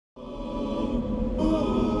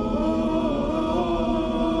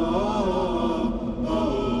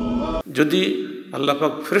যদি আল্লাহ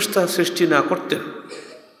পাক ফেরেশতা সৃষ্টি না করতেন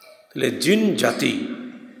তাহলে জিন জাতি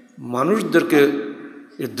মানুষদেরকে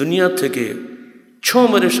এই দুনিয়া থেকে ছো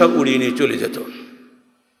মেরে সব উড়িয়ে নিয়ে চলে যেত।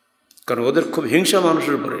 কারণ ওদের খুব হিংসা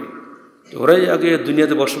মানুষের উপরে, ওরাই আগে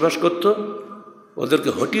দুনিয়াতে বসবাস করত, ওদেরকে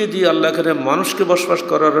হটিয়ে দিয়ে আল্লাহ এখানে মানুষকে বসবাস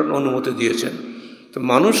করার অনুমতি দিয়েছেন। তো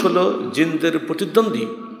মানুষ হলো জিনদের প্রতিদ্বন্দ্বী।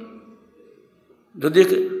 যদি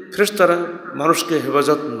ফেরেশতারা মানুষকে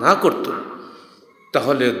হেফাজত না করত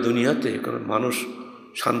তাহলে দুনিয়াতে কোনো মানুষ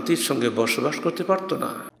শান্তির সঙ্গে বসবাস করতে পারত না।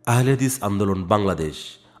 আহলে হাদিস আন্দোলন বাংলাদেশ,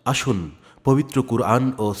 আসুন পবিত্র কুরআন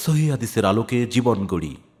ও সহিহ হাদিসের আলোকে জীবন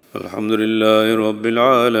গড়ি। আলহামদুলিল্লাহি রাব্বিল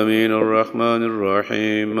আলামিন আর রহমানির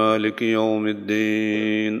রহিম মালিকি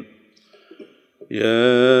ইয়াউমিদ্দিন। ইয়া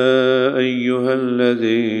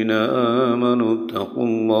আইয়ুহাল্লাযীনা আমানু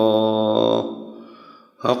তাকুল্লাহ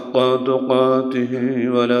হাক্কা তুকাতিহি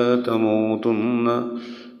ওয়া লা তামুতুন্না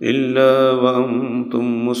ইল্লা ওয়া আনতুম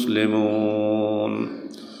মুসলিমুন।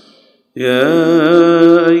 يا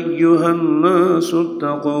أيها الناس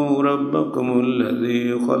اتقوا ربكم الذي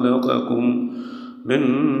خلقكم من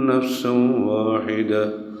نفس واحدة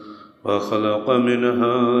وخلق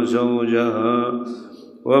منها زوجها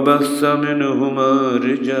وبث منهما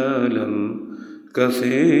رجالا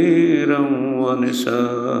كثيرا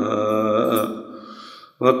ونساء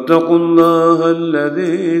واتقوا الله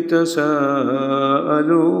الذي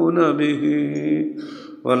تساءلون به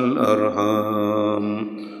والأرحام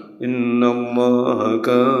إن الله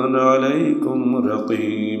كان عليكم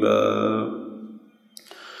رقيبا.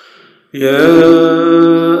 يا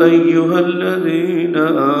أيها الذين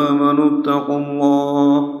آمنوا اتقوا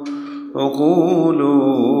الله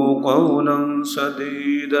وقولوا قولا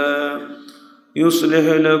سديدا يصلح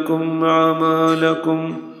لكم أعمالكم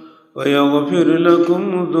ويغفر لكم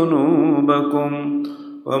ذنوبكم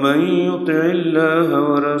ومن يطع الله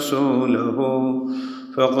ورسوله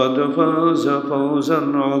فقد فاز فوزا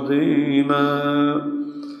عظيما.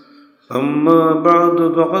 أما بعد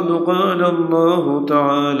فقد قال الله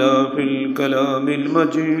تعالى في الكلام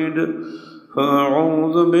المجيد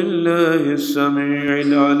فأعوذ بالله السميع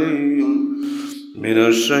العليم من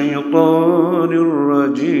الشيطان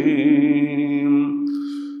الرجيم.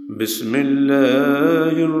 بسم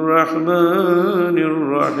الله الرحمن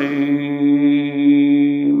الرحيم.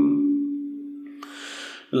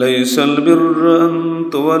 ليس البر أن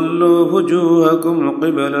تولوا وجوهكم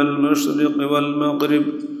قبل المشرق والمغرب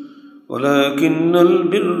ولكن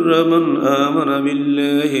البر من آمن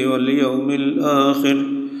بالله واليوم الآخر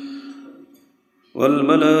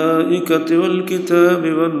والملائكة والكتاب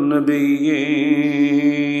والنبيين.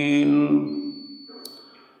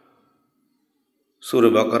 সূরা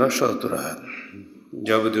বাকারা ৭০ আয়াত।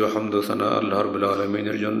 যাবতীয় হামদ ও সানা আল্লাহ রাব্বুল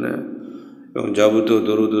আলামিনের জন্য এবং যাবতীয়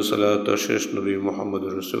দরুদ ও সালাত শেষ নবী মুহাম্মদ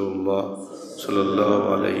রাসূলুল্লাহ সাল্লাল্লাহু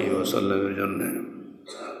আলাইহি ওয়াসাল্লামের জন্য।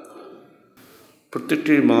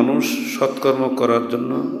 প্রত্যেকটি মানুষ সৎকর্ম করার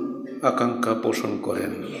জন্য আকাঙ্ক্ষা পোষণ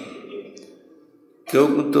করেন। কেউ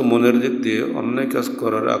কিন্তু মনের দিক দিয়ে অন্যায় কাজ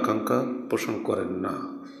করার আকাঙ্ক্ষা পোষণ করেন না।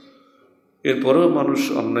 এরপরেও মানুষ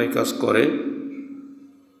অন্যায় কাজ করে,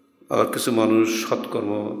 আবার কিছু মানুষ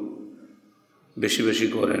সৎকর্ম বেশি বেশি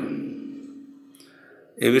করেন।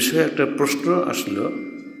 এ বিষয়ে একটা প্রশ্ন আসলো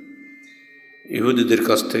ইহুদিদের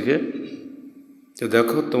কাছ থেকে, যে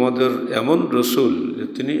দেখো তোমাদের এমন রসুল যে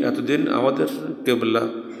তিনি এতদিন আমাদের কেবলা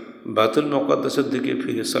বায়তুল মুকাদ্দাসের দিকে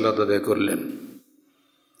ফিরে সালাত আদায় করলেন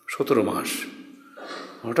 17 মাস,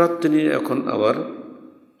 হঠাৎ তিনি এখন আবার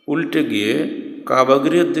উল্টে গিয়ে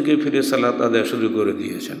কাবাগৃহের দিকে ফিরে সালাত আদায় শুরু করে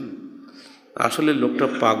দিয়েছেন। আসলে লোকটা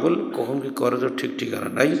পাগল, কখন কি করে তো ঠিক ঠিকানা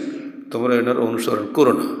নাই, তোমরা এনার অনুসরণ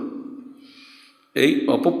করো না। এই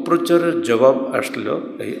অপপ্রচারের জবাব আসলো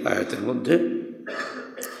এই আয়াতের মধ্যে।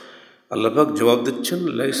 আল্লাহ পাক জবাব দিচ্ছেন,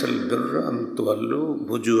 লাইসাল বিররা আন তুওয়াল্লু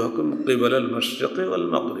বুজুহাকুম কিবালাল মাশরিকি ওয়াল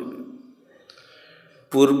মাগরিবি।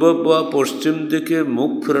 পূর্ব বা পশ্চিম দিকে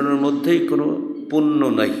মুখ ফেরানোর মধ্যেই কোনো পুণ্য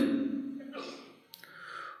নাই।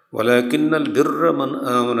 ওয়ালাকিন্নাল বিররা মান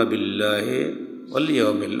আমানা বিল্লাহি ওয়াল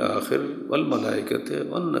ইয়াউমিল আখির ওয়াল মালাইকাতি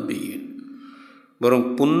ওয়ান নাবিয়্যিন। বরং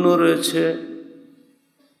পুণ্য রয়েছে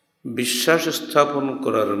বিশ্বাস স্থাপন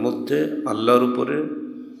করার মধ্যে আল্লাহর উপরে,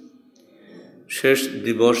 শেষ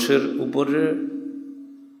দিবসের উপরে,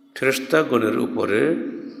 ফেরেশতাগণের উপরে,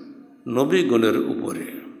 নবীগণের উপরে।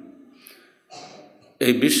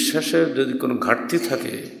 এই বিশ্বাসের যদি কোনো ঘাটতি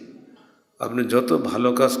থাকে, আপনি যত ভালো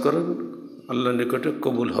কাজ করেন আল্লাহর নিকটে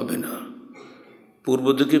কবুল হবে না। পূর্ব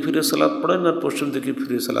দিকে ফিরে সালাত পড়েন আর পশ্চিম দিকে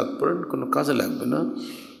ফিরে সালাত পড়েন, কোনো কাজে লাগবে না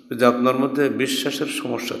যদি আপনার মধ্যে বিশ্বাসের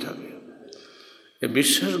সমস্যা থাকে। এই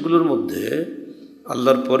বিশ্বাসগুলোর মধ্যে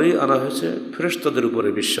আল্লাহর পরেই আনা হয়েছে ফেরেশতাদের উপরে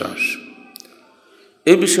বিশ্বাস।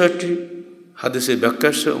 এই বিষয়টি হাদিসে ব্যাখ্যা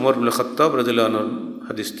আসছে ওমর ইবনে খাত্তাব রাদিয়াল্লাহু আনহু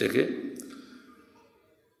হাদিস থেকে,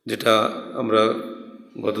 যেটা আমরা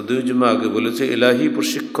গত 2 জুমা আগে বলেছি। ইলাহি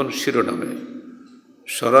প্রশিক্ষণ শিরোনামে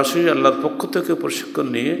সরাসরি আল্লাহর পক্ষ থেকে প্রশিক্ষণ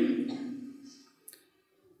নিয়ে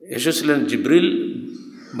এসেছিলেন জিবরিল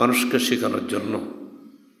মানুষকে শেখানোর জন্য।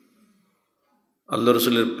 আল্লাহ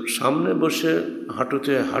রসুলের সামনে বসে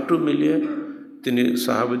হাঁটুতে হাঁটু মিলিয়ে তিনি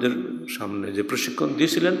সাহাবীদের সামনে যে প্রশিক্ষণ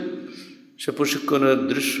দিয়েছিলেন, সে প্রশিক্ষণের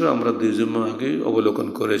দৃশ্য আমরা 2 জুমা আগে অবলোকন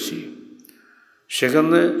করেছি।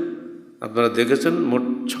 সেখানে আপনারা দেখেছেন মোট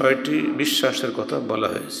 6টি বিশ্বাসের কথা বলা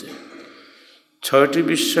হয়েছে। 6টি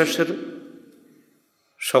বিশ্বাসের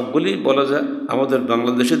সবগুলি বলা যায় আমাদের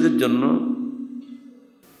বাংলাদেশিদের জন্য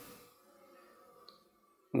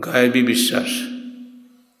গায়েবী বিশ্বাস।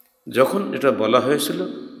 যখন এটা বলা হয়েছিল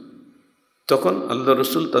তখন আল্লাহ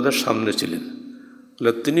রসুল তাদের সামনে ছিলেন,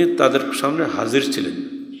 তিনি তাদের সামনে হাজির ছিলেন।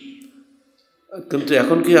 কিন্তু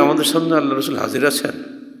এখন কি আমাদের সামনে আল্লাহ রসুল হাজির আছেন?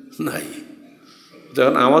 নাই।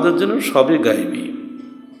 যখন আমাদের জন্য সবই গায়েবী।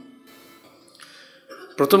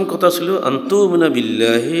 প্রথম কথা ছিল আনতুমিনা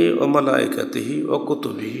বিল্লাহি ওয়া মালাইকাতিহি ওয়া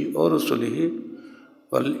কুতুবিহি ওয়া রুসুলিহি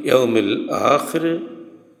ওয়াল ইয়াউমিল আখির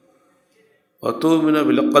ওয়া তুমিনা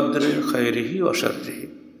বিল কদরি খাইরিহি ওয়া শাররিহি।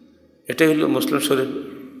 এটাই হলো মুসলিম শরীফ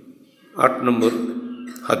 8 নম্বর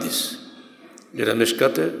হাদিস, যেটা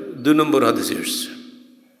মিশকাতে 2 নম্বর হাদিসে এসছে।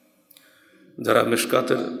 যারা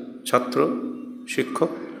মিশকাতের ছাত্র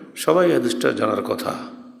শিক্ষক সবাই হাদিসটা জানার কথা।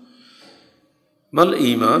 মাল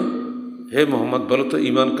ঈমান, হে মোহাম্মদ বলো তো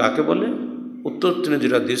ঈমান কাকে বলে? উত্তর তিনি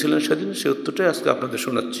যেটা দিয়েছিলেন সেদিন, সে উত্তরটাই আজকে আপনাদের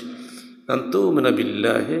শোনাচ্ছি। আনতুমিনা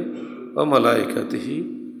বিল্লাহি ওয়া মালাইকাতিহি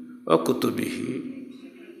ওয়া কুতুবিহি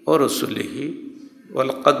ওয়া রুসুলিহি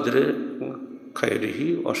ওয়াল কদরি খাইরিহি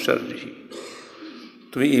ওয়া শাররিহি।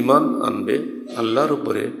 তুমি ঈমান আনবে আল্লাহর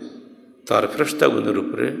উপরে, তার ফেরেশতাগণের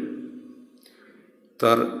উপরে,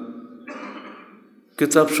 তার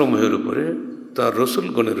কিতাবসমূহের উপরে, তার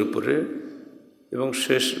রসুলগণের উপরে এবং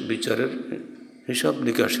শেষ বিচারের হিসাব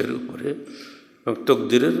নিকাশের উপরে এবং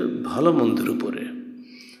তকদিরের ভালো মন্দের উপরে।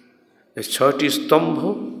 এই 6টি স্তম্ভ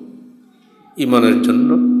ঈমানের জন্য।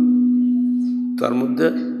 তার মধ্যে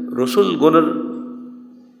রসুলগণের,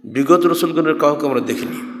 বিগত রসুলগণের কাউকে আমরা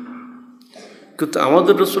দেখিনি, কিন্তু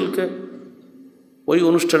আমাদের রসুলকে ওই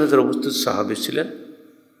অনুষ্ঠানে যারা উপস্থিত সাহাবী ছিলেন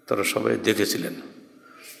তারা সবাই দেখেছিলেন।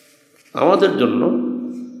 আমাদের জন্য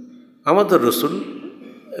আমাদের রসুল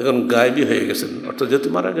এখন গায়েবী হয়ে গেছেন, অর্থাৎ যেহেতু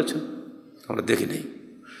মারা গেছেন আমরা দেখি নাই।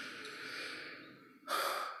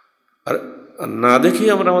 আর না দেখি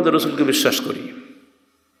আমরা আমাদের রসুলকে বিশ্বাস করি।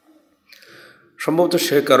 সম্ভবত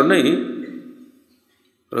সে কারণেই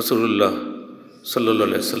রাসূলুল্লাহ সাল্লাল্লাহু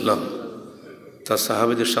আলাইহি সাল্লাম তার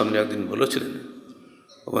সাহাবীদের সামনে একদিন বলেছিলেন,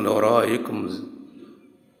 ওমান ওয়ারাইকুম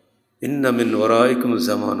ইন্না মিন ওয়ারাইকুম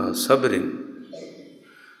জামানা সাবরিন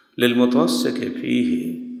লিল মুতাওয়াসসিকি ফীহি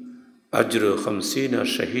আজরু 50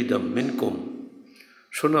 শাহীদাম মিনকুম।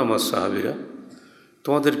 শোনো আমার সাহাবীরা,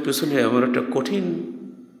 তোমাদের পেছনে এমন একটা কঠিন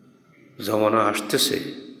জমানা আসতেছে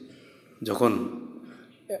যখন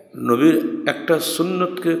নবীর একটা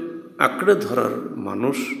সুন্নতকে আঁকড়ে ধরার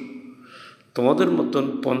মানুষ তোমাদের মতন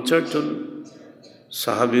 50 জন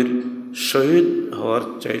সাহাবীর শহীদ হওয়ার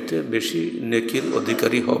চাইতে বেশি নেকির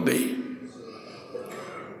অধিকারী হবে,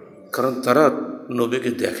 কারণ তারা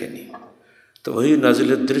নবীকে দেখেনি, তো ওই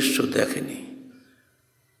নাজিলের দৃশ্য দেখেনি।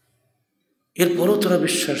 এরপরও তারা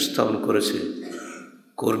বিশ্বাস স্থাপন করেছে,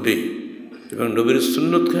 করবে এবং নবীর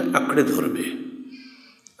সুন্নতকে আঁকড়ে ধরবে।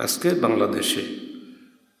 আজকে বাংলাদেশে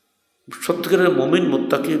সত্যিকারের মুমিন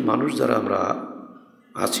মুত্তাকি মানুষ যারা আমরা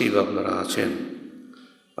আছি বা আপনারা আছেন,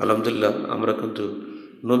 আলহামদুলিল্লাহ আমরা কিন্তু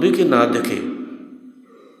নবীকে না দেখে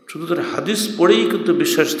শুধু তার হাদিস পড়েই কিন্তু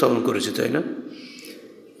বিশ্বাস স্থাপন করেছি, তাই না?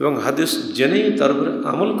 এবং হাদিস জেনেই তার উপরে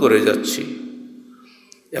আমল করে যাচ্ছি।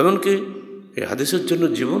 এমনকি এই হাদিসের জন্য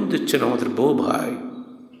জীবন দিচ্ছেন আমাদের বউ ভাই।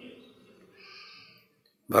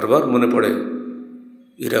 বারবার মনে পড়ে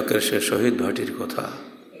ইরাকের সে শহীদ ভাটির কথা,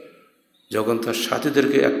 যখন তার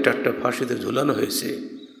সাথীদেরকে একটা একটা ফাঁসিতে ঝুলানো হয়েছে।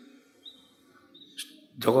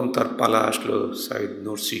 যখন তার পালা আসলো সাইদ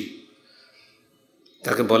নরসি,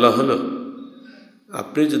 তাকে বলা হলো,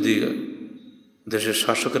 আপনি যদি দেশের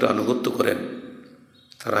শাসকের আনুগত্য করেন,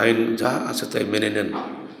 তার আইন যা আছে তাই মেনে নেন,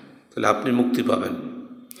 তাহলে আপনি মুক্তি পাবেন,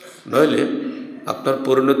 নইলে আপনার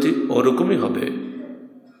পরিণতি ওরকমই হবে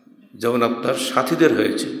যেমন আপনার সাথীদের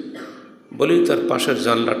হয়েছে। বলেই তার পাশের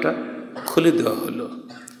জানলাটা খুলে দেওয়া হলো।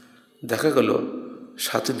 দেখা গেল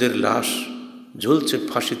সাথীদের লাশ ঝুলছে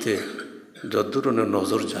ফাঁসিতে যদ্দূর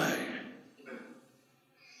নজর যায়।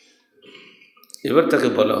 এবার তাকে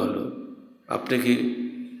বলা হলো, আপনি কি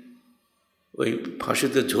ওই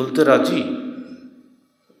ফাঁসিতে ঝুলতে রাজি,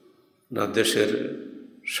 না দেশের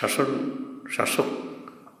শাসন শাসক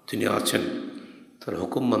তিনি আছেন, তার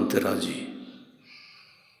হুকুম মানতে রাজি।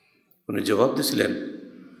 উনি জবাব দিয়েছিলেন,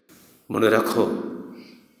 মনে রাখো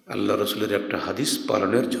আল্লাহ রসুলের একটা হাদিস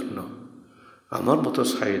পালনের জন্য আমার মতো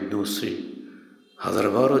সাইদ দুশ্রী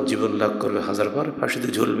হাজারবারও জীবন লাভ করবে, হাজারবার ফাঁসিতে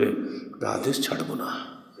ঝুলবে, হাদিস ছাড়ব না।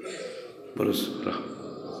 বলো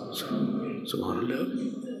সুবহানাল্লাহ।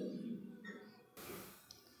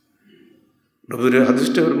 নবীর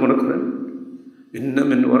হাদিসটা মনে করেন, ইন্না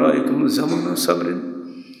মিন ওয়ারাইকুম জামানা সাবরিন,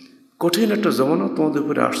 কঠিন একটা জমানা তোমাদের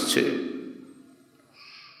উপরে আসছে,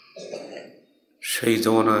 সেই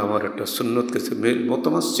জমানায় আমার একটা সুন্নতকে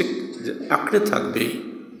মতমাসিক যে আঁকড়ে থাকবে,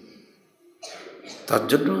 তার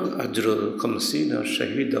জন্য আজরুল খামসিনা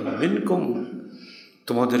শাহীদাম মিনকুম,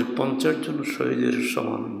 তোমাদের 50 জন শহীদের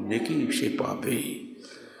সমান নেকি সে পাবে।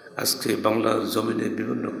 আজকে বাংলার জমিনে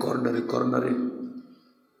বিভিন্ন কর্নারে কর্নারে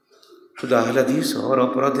শুধু আহলে হাদিস হওয়ার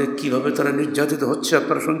অপরাধে কীভাবে তারা নির্যাতিত হচ্ছে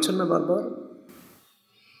আপনারা শুনছেন না বারবার।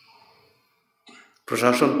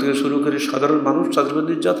 প্রশাসন থেকে শুরু করে সাধারণ মানুষ তাদের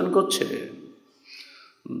নির্যাতন করছে।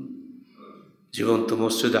 জীবন্ত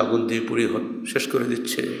মসজিদে আগুন দিয়ে পুড়িয়ে শেষ করে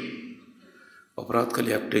দিচ্ছে। অপরাধ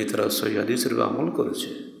খালি একটাই, তারা সহিহ হাদিসের আমল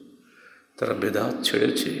করেছে, তারা বেদাত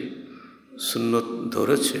ছেড়েছে, সুন্নত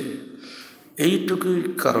ধরেছে। এইটুকুই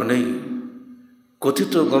কারণেই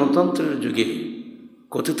কথিত গণতন্ত্রের যুগে,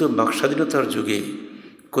 কথিত বাক স্বাধীনতার যুগে,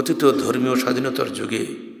 কথিত ধর্মীয় স্বাধীনতার যুগে,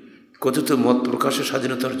 কথিত মত প্রকাশের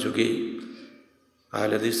স্বাধীনতার যুগে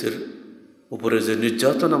আহলে হাদিসের উপরে যে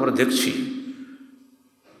নির্যাতন আমরা দেখছি,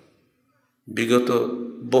 বিগত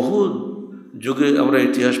বহু যুগে আমরা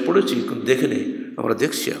ইতিহাস পড়েছি কিন্তু দেখিনি, আমরা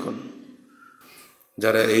দেখছি এখন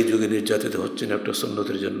যারা এই যুগে নির্যাতিত হচ্ছেন একটা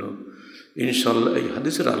সুন্নতের জন্য, ইনশাআল্লাহ এই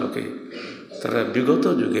হাদিসের আলোকে তারা বিগত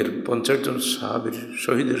যুগের 50 জন সাহাবীর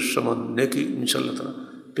শহীদের সমান নেকি ইনশাআল্লাহ তারা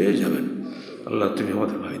পেয়ে যাবেন। আল্লাহ তুমি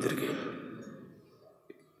আমাদের ভাইদেরকে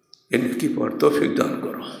এ নেকি পাওয়ার তৌফিক দান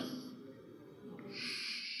করো।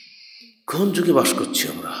 কোন যুগে বাস করছি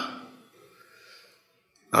আমরা?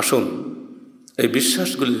 আসুন এই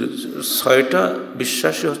বিশ্বাসগুলির 6টা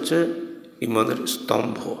বিশ্বাসই হচ্ছে ইমানের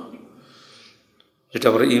স্তম্ভ, যেটা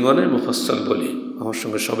আমরা ইমানের মুফাসসাল বলি। আমার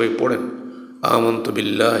সঙ্গে সবাই পড়েন, আমানতু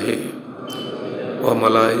বিল্লাহি ওয়া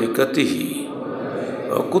মালাইকাতিহি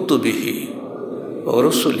ওয়া কুতুবিহি ওয়া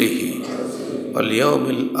রুসুলিহি ওয়াল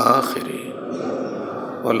ইয়াউমিল আখিরি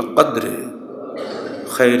ওয়াল কদরি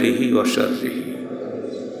খাইরিহি ওয়া শাররিহি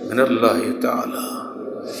মিনাল্লাহি তাআলা।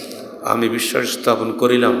 আমি বিশ্বাস স্থাপন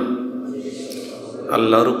করিলাম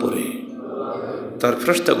আল্লাহর উপরে, তার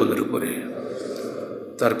ফেরেশতাগণের উপরে,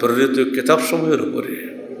 তার প্রেরিত কিতাবসমূহের উপরে,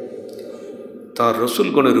 তার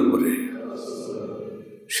রসুলগণের উপরে,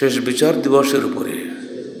 শেষ বিচার দিবসের উপরে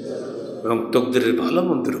এবং তকদিরের ভালো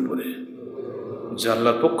মন্দের উপরে, যা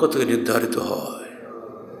আল্লাহর পক্ষ থেকে নির্ধারিত হয়।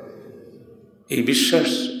 এই বিশ্বাস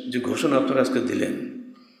যে ঘোষণা আপনারা আজকে দিলেন,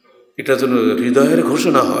 এটা যেন হৃদয়ের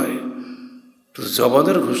ঘোষণা হয়,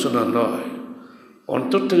 জবানের ঘোষণা নয়।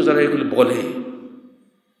 অন্তর থেকে যারা এগুলি বলে,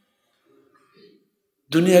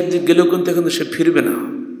 দুনিয়া একদিক গেলেও কিন্তু সে ফিরবে না,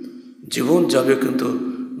 জীবন যাবে কিন্তু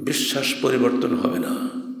বিশ্বাস পরিবর্তন হবে না।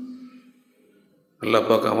 আল্লাহ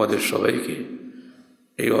পাক আমাদের সবাইকে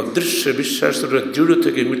এই অদৃশ্য বিশ্বাসের দৃঢ়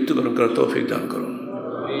থেকে মৃত্যুবরণ করার তৌফিক দান করুন।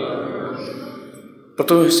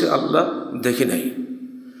 প্রথম হয়েছে আল্লাহ, দেখি নাই।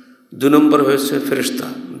 2 নম্বর হয়েছে ফেরেশতা,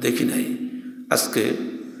 দেখি নাই। আজকে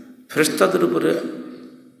ফেরেশতাদের উপরে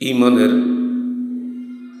ঈমানের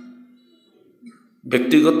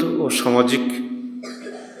ব্যক্তিগত ও সামাজিক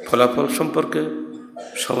ফলাফল সম্পর্কে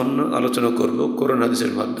সামান্য আলোচনা করব কোরআন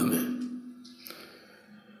হাদিসের মাধ্যমে।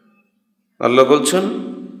 আল্লাহ বলছেন,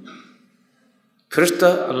 ফেরেশতা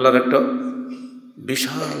আল্লাহর একটা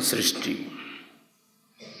বিশাল সৃষ্টি।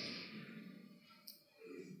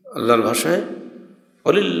 আল্লাহর ভাষায়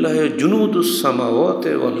ওয়ালিল্লাহি জুনুদুস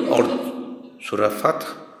সামাওয়াতি ওয়াল আরদ, সূরা ফাতহ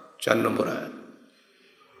 4 নম্বর আয়াত।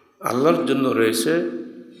 আল্লাহর জন্য রয়েছে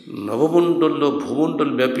নবমণ্ডল ও ভূমণ্ডল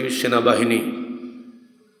ব্যাপী সেনাবাহিনী।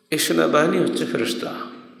 এই সেনাবাহিনী হচ্ছে ফেরেশতা।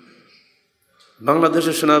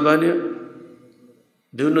 বাংলাদেশের সেনাবাহিনী,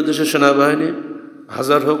 বিভিন্ন দেশের সেনাবাহিনী,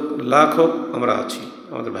 1000 হোক, লাখ হোক, আমরা আছি,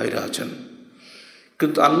 আমাদের ভাইরা আছেন।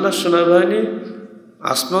 কিন্তু আল্লাহর সেনাবাহিনী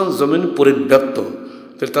আসমান জমিন পরিব্যাপ্ত।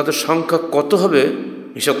 তাহলে তাদের সংখ্যা কত হবে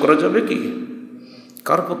হিসাব করা যাবে কি?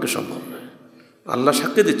 কার পক্ষে সম্ভব নয়। আল্লাহ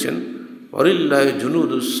সাক্ষী দিচ্ছেন, ওয়ালিল্লাহি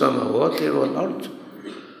জুনুদুস সামাওয়াতি ওয়াল আরদ,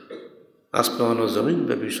 আসমান ও জমিন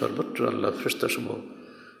ব্যাপী সর্বত্র আল্লাহ ফেরেশতা সমূহ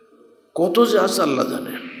কত যে আছে আল্লাহ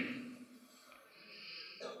জানে।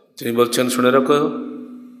 তিনি বলছেন, শুনে রাখো,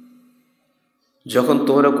 যখন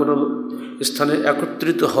তোমরা কোনো স্থানে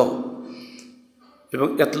একত্রিত হও এবং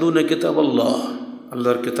ইয়াতলুনা কিতাবাল্লাহ,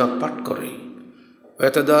 আল্লাহর কিতাব পাঠ করে,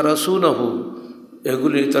 ওয়াতাদারাসুনাহু,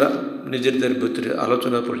 এগুলি তারা নিজেদের ভিতরে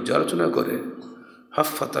আলোচনা পর্যালোচনা করে।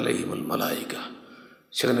 হাফাত আলাইহিমুল মালাইকা,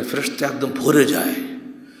 সেখানে ফেরেশতা একদম ভরে যায়।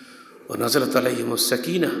 ও নাযালাত আলাইহিমুস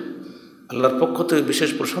সাকিনা, আল্লাহর পক্ষ থেকে বিশেষ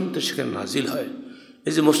প্রশান্তি সেখানে নাজিল হয়।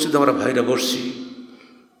 এই যে মসজিদে আমরা ভাইরা বসছি,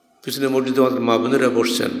 পিছনে মসজিদে আমাদের মা বোনেরা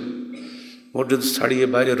বসছেন, মসজিদ ছাড়িয়ে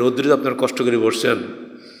বাইরে রৌদ্রে আপনারা কষ্ট করে বসছেন,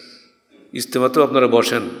 ইজতেমাতেও আপনারা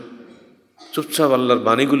বসেন, চুপচাপ আল্লাহর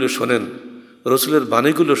বাণীগুলো শোনেন, রসুলের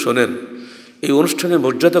বাণীগুলো শোনেন। এই অনুষ্ঠানের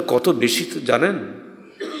মর্যাদা কত বেশি জানেন?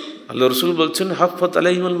 আল্লাহ রসুল বলছেন হাফাত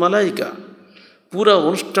আলাইহিমুল মালাইকা, পুরা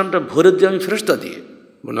অনুষ্ঠানটা ভরে দিয়ে আমি ফেরেশতা দিয়ে।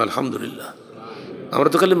 বলুন আলহামদুলিল্লাহ। আমরা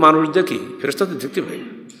তো খালি মানুষ দেখি, ফেরেশতাদের দেখতে পাই।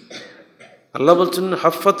 আল্লাহ বলছেন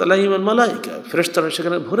হাফাত আলাইহিমুল মালাইকা, ফেরেশতারা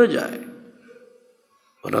সেখানে ভরে যায়।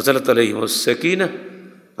 ও নাযালাত আলাইহিমুস সাকিনা,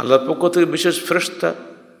 আল্লাহর পক্ষ থেকে বিশেষ ফেরেশতা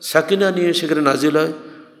সাকিনা নিয়ে সেখানে নাজিল হয়,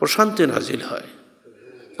 প্রশান্তি নাজিল হয়।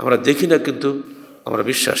 আমরা দেখি না, কিন্তু আমরা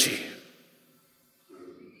বিশ্বাসী।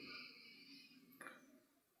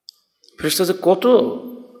 ফেরেশতাদের কত,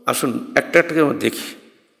 আসুন একটা একটাকে আমরা দেখি।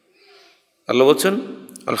 আল্লাহ বলছেন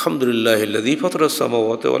আলহামদুলিল্লাহিল্লাযী ফাতারাস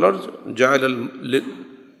সামাওয়াতি ওয়াল আরদ জাআলাল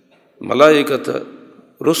মালাইকাতা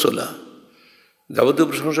রুসুলা, যাবতীয়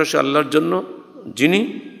প্রশংসা সে আল্লাহর জন্য যিনি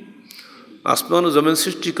আসমান ও জমিন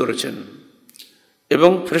সৃষ্টি করেছেন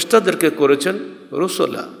এবং ফেরেশতাদেরকে করেছেন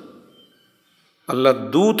রুসুলা, আল্লাহর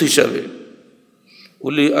দূত হিসাবে।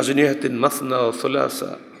 উলি আজনিহাতিন মাসনা ও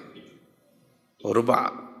সুলাসা ও রুবা,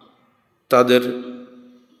 তাদের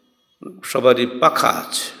সবারই পাখা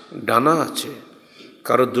আছে, ডানা আছে,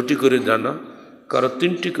 কারো 2টি করে ডানা, কারো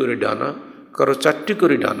 3টি করে ডানা, কারো 4টি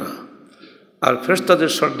করে ডানা। আর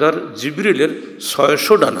ফেরেশতাদের সর্দার জিবরিলের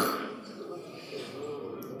 600 ডানা,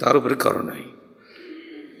 তার উপরে কারো নাই।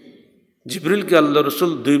 জিবরিলকে আল্লাহ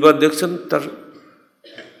রসুল 2বার দেখছেন তার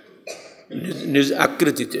নিজ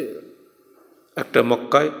আকৃতিতে। একটা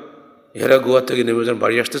মক্কায় হেরা গুহা থেকে নেমে যখন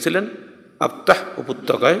বাড়ি আসতেছিলেন, আফতাহ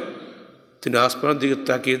উপত্যকায়, তিনি আসমানের দিকে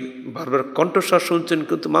তাকিয়ে বারবার কণ্ঠস্বর শুনছেন,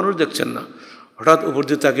 কিন্তু মানুষ দেখছেন না। হঠাৎ উপর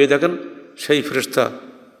দিয়ে তাকিয়ে দেখেন সেই ফেরেশতা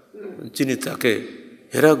যিনি তাকে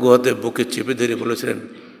হেরা গুহাতে বুকে চেপে ধরে বলেছিলেন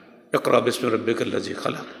ইকরা বিসমি রাব্বিকাল্লাযী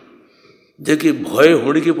খালাক। দেখি ভয়ে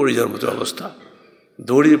হড়িকে পড়ে যাওয়ার মতো অবস্থা।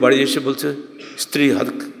 দৌড়িয়ে বাড়ি এসে বলছে, স্ত্রী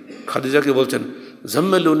খাদিজাকে বলছেন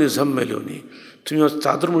ঝম্মেলুনি ঝম্মেলুনি, তুমি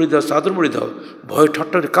চাদর মুড়ি দাও, চাদর মুড়ি দাও। ভয়ে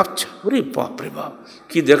ঠট্টারে কাঁপছে। ওরে বাপ রে বাপ,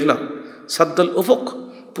 কী দেখলাম! সাদ্দাল উফক,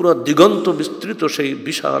 পুরা দিগন্ত বিস্তৃত, সেই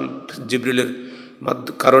বিশাল জিবরিলের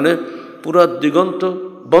কারণে পুরা দিগন্ত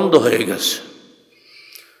বন্ধ হয়ে গেছে।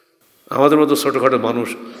 আমাদের মতো ছোটোখাটো মানুষ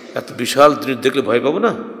এত বিশাল জিনিস দেখলে ভয় পাবো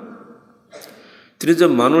না? তিনি যে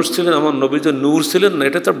মানুষ ছিলেন, আমার নবী যে নূর ছিলেন না,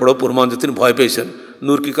 এটা তার বড় প্রমাণ যে তিনি ভয় পেয়েছেন।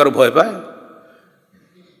 নূর কি কারো ভয় পায়?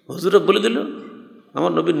 হুজুরা বলে দিল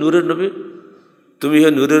আমার নবী নূরের নবী, তুমি হে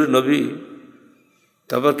নূরের নবী।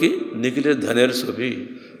 তারপর কি নিখিলের ধ্যানের ছবি,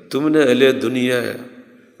 তুমি না এলে দুনিয়ায়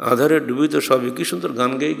আধারে ডুবি তো সবই। কি সুন্দর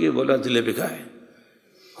গান গাই গিয়ে বলে জিলেবি খায়।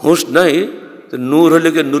 হুঁশ নাই তো নূর হলে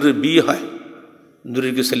গিয়ে নূরের বিয়ে হয়,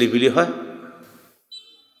 নূরের কি ছেলেবিলি হয়?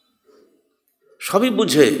 সবই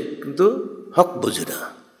বুঝে, কিন্তু হক বুঝে না।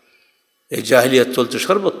 এই জাহিলিয়াত চলছে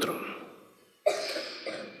সর্বত্র।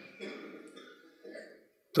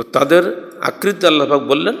 তো তাদের আকৃতি আল্লাহ পাক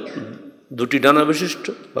বললেন 2টি ডানা বিশিষ্ট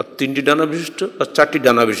বা 3টি ডানা বিশিষ্ট বা 4টি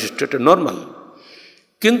ডানা বিশিষ্ট, এটা নর্মাল।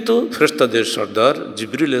 কিন্তু ফেরেশতাদের সর্দার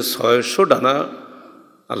জিবরিলের 600 ডানা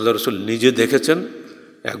আল্লাহ রসুল নিজে দেখেছেন,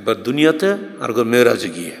 একবার দুনিয়াতে আর একবার মেরাজে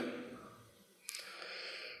গিয়ে।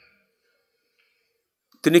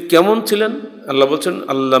 তিনি কেমন ছিলেন? আল্লাহ বলছেন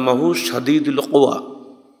আল্লামাহু শাদীদুল কুওয়া,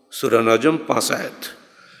 সূরা নাজম 5 আয়াত।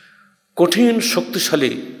 কঠিন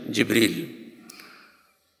শক্তিশালী জিবরিল,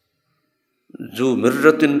 জু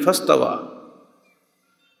মিররাতিন ফাস্তাওয়া,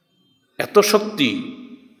 এত শক্তি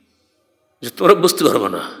যে তোরা বুঝতে পারবে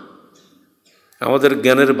না। আমাদের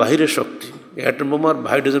জ্ঞানের বাহিরের শক্তি। অ্যাটম বোমার,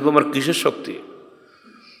 হাইড্রোজেন বোমার কিসের শক্তি?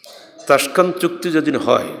 তাশকান্ত চুক্তি যেদিন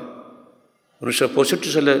হয় 1965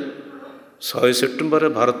 সালে 6 সেপ্টেম্বরে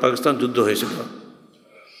ভারত পাকিস্তান যুদ্ধ হয়েছিল।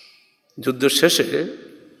 যুদ্ধের শেষে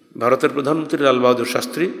ভারতের প্রধানমন্ত্রী লাল বাহাদুর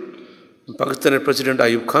শাস্ত্রী, পাকিস্তানের প্রেসিডেন্ট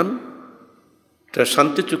আইয়ুব খান একটা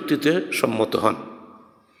শান্তি চুক্তিতে সম্মত হন।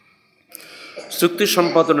 চুক্তি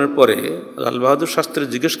সম্পাদনের পরে লাল বাহাদুর শাস্ত্রী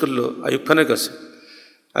জিজ্ঞেস করলো আইয়ুব খানের কাছে,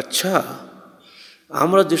 আচ্ছা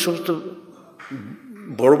আমরা যে সমস্ত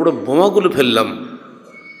বড় বড় বোমাগুলো ফেললাম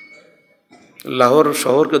লাহোর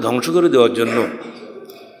শহরকে ধ্বংস করে দেওয়ার জন্য,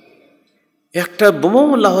 একটা বোমাও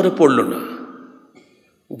লাহোরে পড়ল না,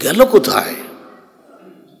 গেল কোথায়?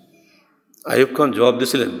 আইয়ুব খান জবাব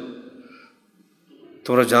দিয়েছিলেন,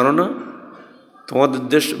 তোমরা জানো না তোমাদের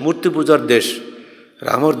দেশ মূর্তি পূজার দেশ, আর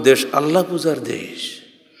আমার দেশ আল্লাহ পূজার দেশ।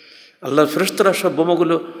 আল্লাহর ফেরেশতারা সব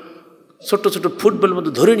বোমাগুলো ছোট্ট ছোট্ট ফুটবলের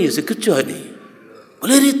মধ্যে ধরে নিয়েছে, কিচ্ছু হয়নি।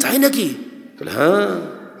 বলে রে তাই নাকি? বলে হ্যাঁ,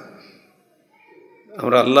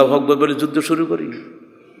 আমরা আল্লাহু আকবার বলে যুদ্ধ শুরু করি,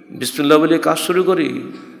 বিসমিল্লাহ বলে কাজ শুরু করি।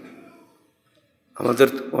 আমাদের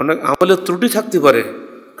অনেক আমলের ত্রুটি থাকতে পারে,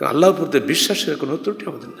 আল্লাহর প্রতি বিশ্বাসের কোনো ত্রুটি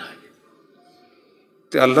আমাদের নাই।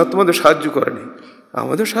 তো আল্লাহ তোমাদের সাহায্য করেনি,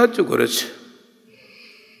 আমাদের সাহায্য করেছে।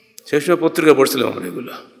 সেই সময় পত্রিকা পড়ছিলাম আমরা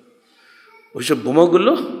এগুলো, ওইসব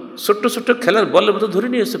বোমাগুলো ছোট্ট ছোট্ট খেলার বলের মতো ধরে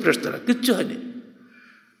নিয়ে এসছে ফেরেশতারা, কিচ্ছু হয়নি।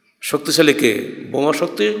 শক্তিশালী কে? বোমা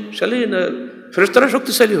শক্তিশালী না ফেরেশতারা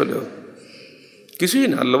শক্তিশালী হলেও কিছুই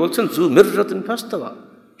না। আল্লাহ বলছেন জু মিররাতিন ফাস্তাওয়া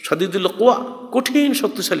শাদীদুল কুওয়া, কঠিন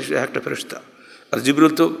শক্তিশালী একটা ফেরেশতা। আর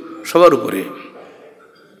জিবরিল তো সবার উপরে।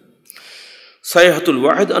 সাইহাতুল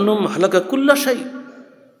ওয়াহিদ আনহুম হালাকা কুল্লা শাই,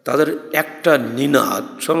 তাদের একটা নিনাদ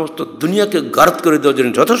সমস্ত দুনিয়াকে গার্দ করে দেওয়ার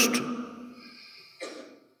জন্য যথেষ্ট।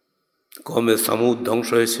 কমে সামুদ ধ্বংস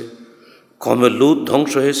হয়েছে, কমে লুত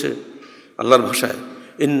ধ্বংস হয়েছে। আল্লাহর ভাষায়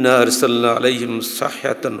ইন্না আরসালনা আলাইহিম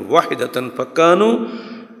সাহহাতান ওয়াহিদাতান ফাকানু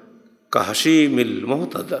কাহাশিমিল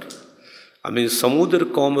মুহতাদার, আমি সমুদের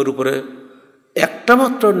কমের উপরে একটা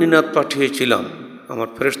মাত্র নিনাদ পাঠিয়েছিলাম, আমার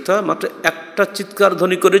ফেরেশতা মাত্র একটা চিৎকার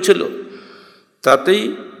ধ্বনি করেছিল, তাতেই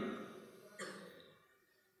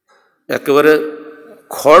একেবারে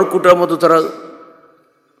খড়কুটার মতো তারা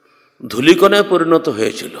ধূলিকণায় পরিণত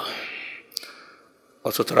হয়েছিল।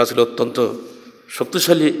 অথচ তারা ছিল অত্যন্ত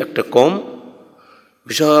শক্তিশালী একটা কম,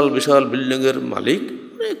 বিশাল বিশাল বিল্ডিংয়ের মালিক,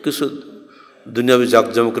 অনেক কিছু দুনিয়াবি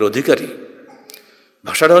জাকজমকের অধিকারী।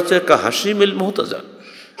 ভাষাটা হচ্ছে কা হাসিমিল মুহতাজা,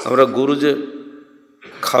 আমরা গরু যে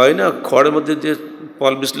খাওয়াই না খড়ের মধ্যে দিয়ে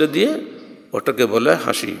পাল বিছলে দিয়ে, ওটাকে বলে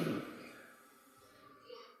হাসি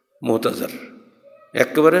মুহতাজার।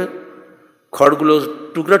 একেবারে খড়গুলো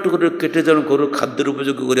টুকরা টুকরো কেটে যেন গরুর খাদ্যের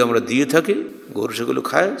উপযোগী করে আমরা দিয়ে থাকি, গরু সেগুলো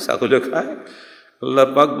খায়, ছাগলে খায়। আল্লাহ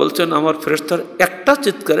পাক বলছেন আমার ফেরেশতার একটা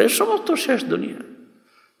চিৎকারে সমস্ত শেষ দুনিয়া।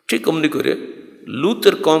 ঠিক অমনি করে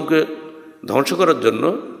লুতের কমকে ধ্বংস করার জন্য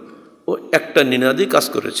ও একটা নিনাদি কাজ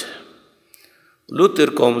করেছে। লুতের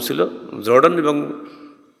কম ছিল জর্ডান এবং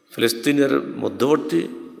ফিলিস্তিনের মধ্যবর্তী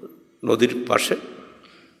নদীর পাশে,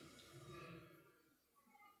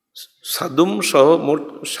 সাদুম সহ মোট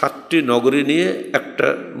 7টি নগরী নিয়ে একটা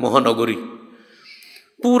মহানগরী।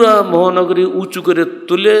 পুরা মহানগরী উঁচু করে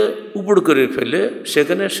তুলে উপড় করে ফেলে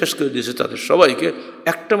সেখানে শেষ করে দিয়েছে তাদের সবাইকে,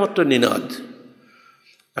 একটা মাত্র নিনাদ।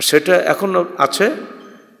 আর সেটা এখনও আছে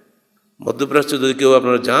মধ্যপ্রাচ্যে। যদি কেউ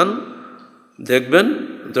আপনারা যান দেখবেন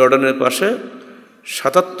জর্ডানের পাশে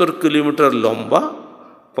 77 কিলোমিটার লম্বা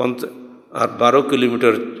আর 12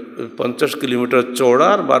 কিলোমিটার 50 কিলোমিটার চওড়া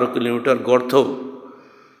আর 12 কিলোমিটার গর্ত।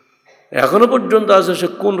 এখনো পর্যন্ত আছে, সে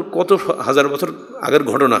কত হাজার বছর আগের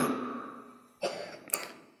ঘটনা।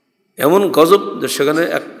 এমন গজব যে সেখানে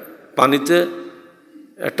এক পানিতে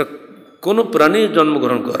একটা কোনো প্রাণী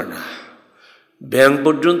জন্মগ্রহণ করে না, ব্যাঙ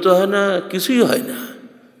পর্যন্ত হয় না, কিছুই হয় না।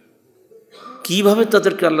 কিভাবে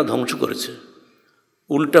তাদেরকে আল্লাহ ধ্বংস করেছে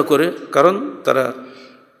উল্টা করে, কারণ তারা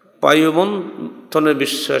পায়ুমন্থনে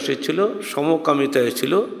বিশ্বাসী ছিল, সমকামিতায়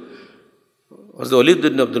ছিল। হযরত ওলীদ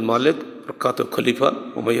ইবনে আব্দুল মালিক, প্রখ্যাত খলিফা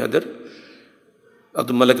উমাইয়াদের,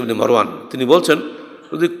 আব্দুল মালিক ইবনে মারওয়ান, তিনি বলছেন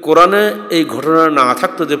যদি কোরআনে এই ঘটনা না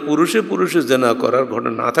থাকতো, যে পুরুষে পুরুষে জেনা করার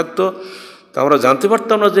ঘটনা না থাকতো, তা আমরা জানতে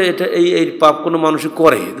পারতাম না যে এটা এই পাপ কোনো মানুষই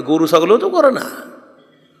করে। গরু ছাগলও তো করে না।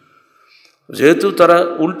 যেহেতু তারা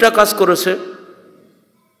উল্টা কাজ করেছে,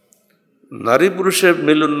 নারী পুরুষের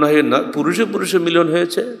মিলন না হয়ে পুরুষে পুরুষে মিলন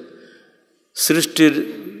হয়েছে, সৃষ্টির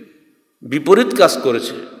বিপরীত কাজ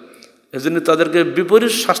করেছে, এজন্য তাদেরকে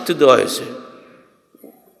বিপরীত শাস্তি দেওয়া হয়েছে।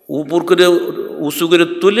 উপর করে উঁচু করে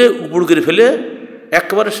তুলে উপর করে ফেলে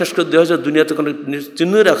একবারে শেষ করে দেওয়া হয়েছে, দুনিয়াতে কোনো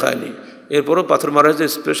চিহ্ন রাখা হয়নি। এরপরও পাথর মারা হয়েছে,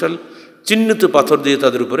 স্পেশাল চিহ্নিত পাথর দিয়ে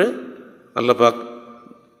তাদের উপরে আল্লাহ পাক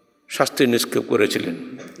শাস্তি নিক্ষেপ করেছিলেন।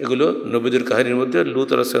 এগুলো নবীদের কাহিনীর মধ্যে লূত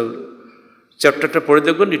আলাইহিস সালাম চ্যাপ্টারটা পড়ে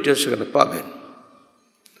দেখবেন, ডিটেলস সেখানে পাবেন।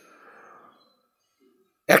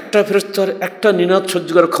 একটা ফেরেশতার একটা নিনাদ সহ্য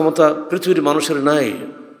করার ক্ষমতা পৃথিবীর মানুষের নাই,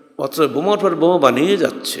 অথচ বোমার পর বোমা বানিয়ে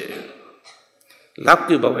যাচ্ছে। লাভ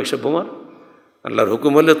কি বাবা এসব বোমার? আল্লাহর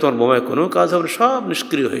হুকুম হলে তোমার বোমায় কোনো কাজ হবে, সব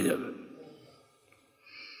নিষ্ক্রিয় হয়ে যাবে।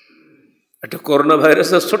 একটা করোনা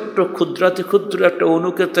ভাইরাসের ছোট্ট ক্ষুদ্রাতি ক্ষুদ্র একটা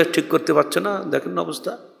অণুকে তাই ঠিক করতে পারছে না, দেখেন না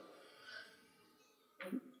অবস্থা।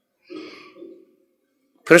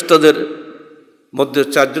 ফেরেশতাদের মধ্যে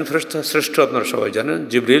 4 জন ফেরেশতা শ্রেষ্ঠ, আপনারা সবাই জানেন।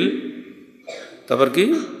 জিবরিল, তারপর কি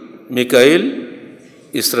মিকাইল,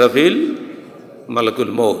 ইসরাফিল,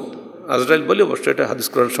 মালাকুল মউত। আজরাইল বলে অবশ্য এটা হাদিস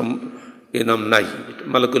কোরআন এ নাম নাই,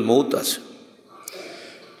 মালাকুল মউত আছে।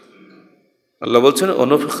 আল্লাহ বলছেন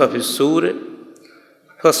অনুফিখা ফিস সূরে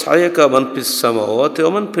ফাসায়কা মান ফিস সামাওয়াতি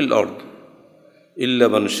ওয়া মান ফিল আরদ ইল্লা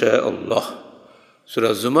মান শাআ আল্লাহ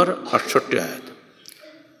সূরা জুমার ৬৮ আয়াত।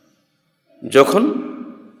 যখন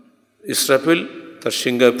ইসরাফিল তার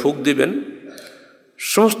সিংহায় ফুঁক দিবেন,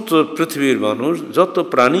 সমস্ত পৃথিবীর মানুষ, যত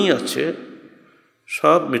প্রাণী আছে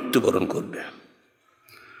সব মৃত্যুবরণ করবে।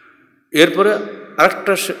 এরপরে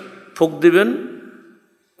আরেকটা ফুঁক দিবেন,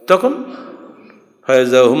 তখন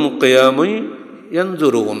ফায়জা হুম কিয়ামুন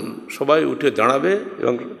ইয়ানজুরুন, সবাই উঠে দাঁড়াবে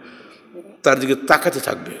এবং তার দিকে তাকাতে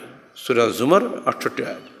থাকবে। সূরা জুমার ৬৮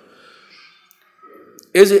 আয়াত।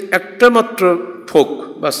 এই যে একটা মাত্র ফুঁক,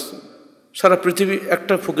 বাস সারা পৃথিবী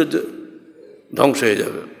একটা ফুঁকে ধ্বংস হয়ে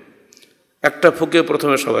যাবে। একটা ফুঁকে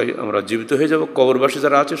প্রথমে সবাই আমরা জীবিত হয়ে যাব, কবরবাসী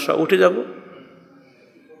যারা আছে সব উঠে যাব,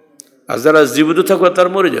 আর যারা জীবিত থাকবে তার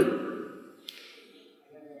মরে যাবে।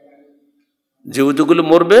 জীবিতগুলো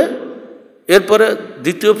মরবে, এরপরে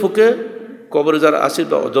দ্বিতীয় ফুঁকে কবরে যারা আছে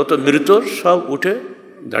যত মৃত সব উঠে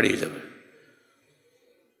দাঁড়িয়ে যাবে।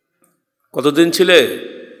 কতদিন ছিলে?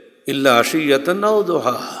 ইল্লা আশিয়াতান আও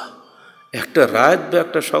দুহাহা, একটা রাত বা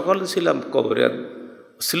একটা সকালে ছিলাম কবরে। আর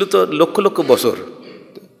ছিল তো লক্ষ লক্ষ বছর,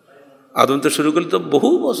 আদম তো শুরু করলে তো বহু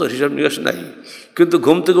বছর, হিসাব নিকাশ নাই। কিন্তু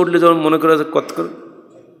ঘুম থেকে উঠলে যেমন মনে করা কত করে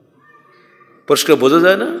পরিষ্কার বোঝা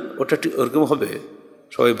যায় না, ওটা ঠিক ওরকম হবে।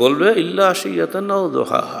 সবাই বলবে ইল্লা আশিয়াতান আও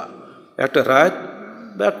দুহাহা, একটা রাত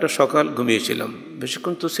বা একটা সকাল ঘুমিয়েছিলাম,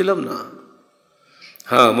 বেশিক্ষণ তো ছিলাম না।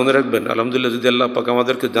 হ্যাঁ, মনে রাখবেন, আলহামদুলিল্লাহ, যদি আল্লাহ পাক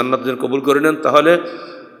আমাদেরকে জান্নাত দিন কবুল করে নেন, তাহলে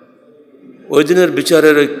ওই দিনের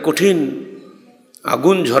বিচারের ওই কঠিন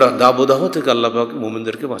আগুন ঝরা দাবদাহ থেকে আল্লাহ পাক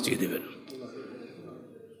মুমিনদেরকে বাঁচিয়ে দেবেন।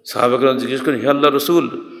 সাহাবাগণ জিজ্ঞেস করেন, হে আল্লাহ রসুল,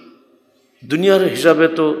 দুনিয়ার হিসাবে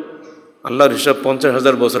তো আল্লাহর হিসাব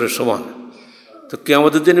 50,000 বছরের সমান, তো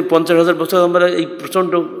কিয়ামতের দিনে 50,000 বছর আমরা এই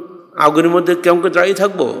প্রচণ্ড আগুনের মধ্যে কেমন করে দাঁড়িয়ে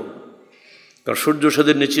থাকবো? কারণ সূর্য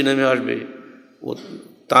সেদের নিচে নেমে আসবে, ও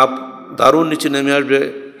তাপ দারুণ নিচে নেমে আসবে,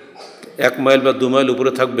 1 মাইল বা 2 মাইল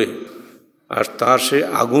উপরে থাকবে, আর তার সে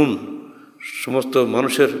আগুন সমস্ত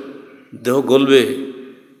মানুষের দেহ গলবে।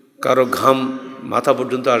 কারো ঘাম মাথা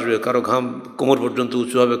পর্যন্ত আসবে, কারো ঘাম কোমর পর্যন্ত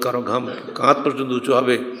উঁচু হবে, কারো ঘাম কাঁধ পর্যন্ত উঁচু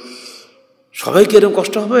হবে। সবাইকে এরকম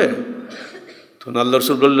কষ্ট হবে? তখন আল্লাহ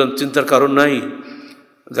রাসূল বললেন, চিন্তার কারণ নাই।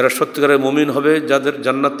 যারা সত্যিকারের মুমিন হবে, যাদের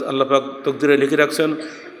জান্নাত আল্লাহ পাক তকদিরে লিখে রাখছেন,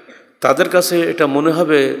 তাদের কাছে এটা মনে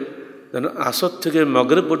হবে যেন আসর থেকে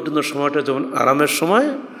মাগরিব পর্যন্ত সময়টা যেমন আরামের সময়,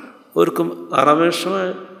 ওইরকম আরামের সময়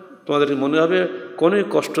তোমাদের মনে হবে, কোনো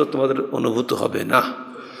কষ্ট তোমাদের অনুভূত হবে না।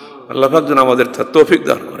 আল্লাহ পাক যেন আমাদের তৌফিক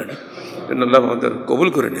দান করেন, যেন আল্লাহ আমাদের কবুল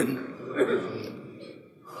করে নেন।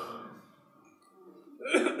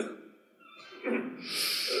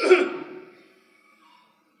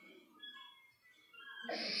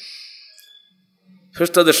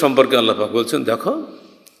 ফেরেশতাদের সম্পর্কে আল্লাহ পাক বলছেন, দেখো,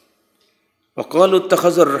 ওয়াকালু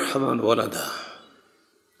ইত্তাখাযার রহমান ওয়ালাদা,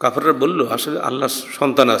 কাফেররা বলল আসলে আল্লাহ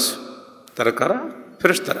সন্তান আছে। তারা কারা?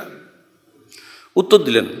 ফেরেশতারা। উত্তর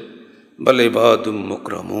দিলেন, বাল ইবাদুম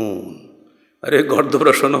মুকরামুন, আরে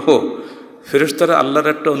গর্দভরা শোনো, ফেরেশতারা আল্লাহর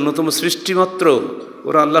একটা অন্যতম সৃষ্টি মাত্র,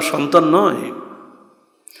 ওরা আল্লাহর সন্তান নয়।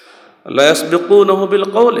 লা ইয়াসবিকুনাহু বিল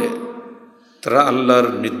কওলি, তারা আল্লাহর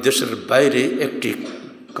নির্দেশের বাইরে একটি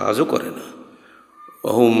কাজও করে না।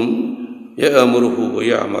 ওহুম ইয়ামুরুহু ওয়া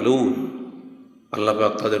ইয়ামালুন, আল্লাহ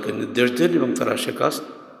পাক তাদেরকে নির্দেশ দেন এবং তারা সে কাজ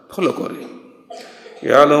ফলো করে।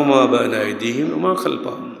 ইয়ালামু মা বাইনা আইদিহিম ওয়া মা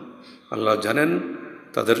খালফাহুম, আল্লাহ জানেন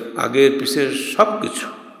তাদের আগে পিছের সব কিছু।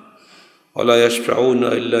 ওয়ালা ইয়াশফাউনা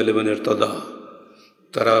ইল্লা লিমান ইরতাদা,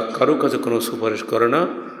 তারা কারো কাছে কোনো সুপারিশ করে না,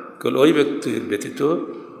 কেবল ওই ব্যক্তির ব্যতীত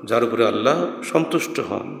যার উপরে আল্লাহ সন্তুষ্ট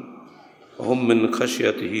হন। হুম মিন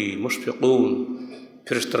খাশিয়াতিহি মুশফিকুন,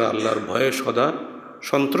 ফেরেশতারা আল্লাহর ভয়ে সদা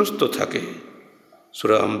সন্ত্রস্ত থাকে।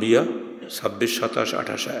 সূরা আম্বিয়া 26, 27,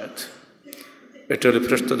 28 আয়াত। এটা হলো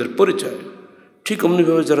ফেরেশতাদের পরিচয়। ঠিক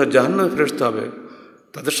অমনিভাবে যারা জাহান্নামে ফেরেশতা হবে,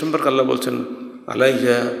 তাদের সম্পর্কে আল্লাহ বলছেন,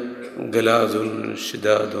 আলাইহা গিলাজুন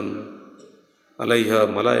শিদাদুন, আলাইহা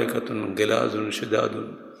মালায়েকাতুন গিলাজুন শিদাদুন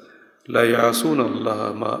লা ইয়াসুনা আল্লাহ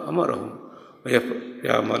মা আমারহুম ওয়া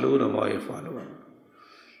ইয়ামালুনা মা ইয়াফআলুন।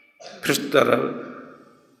 ফেরেশতারা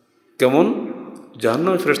কেমন?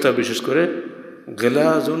 জাহান্নামে ফেরেশতা বিশেষ করে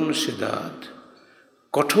গিলাজুন শিদাদ,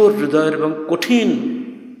 কঠোর হৃদয়ের এবং কঠিন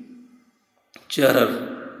চেহারার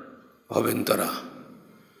হবেন তারা।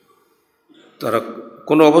 তারা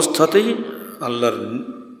কোনো অবস্থাতেই আল্লাহর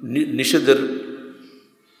নিষেধের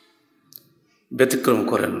ব্যতিক্রম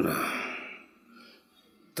করেন না।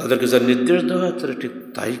 তাদেরকে যা নির্দেশ দেওয়া হয় তারা ঠিক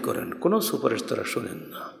তাই করেন, কোনো সুপারিশ তারা শোনেন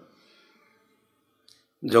না।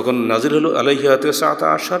 যখন নাজিল হলো আলাইহা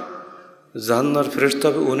 19 জাহান্নার ফেরেশতা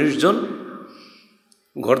হবে 19 জন।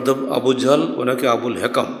 গর্দব আবু জাহল, ওনাকে আবুল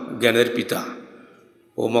হেকাম, জ্ঞানের পিতা,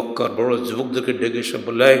 ও মক্কার বড় যুবকদেরকে ডেকে সব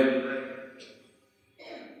বললে,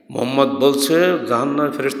 মোহাম্মদ বলছে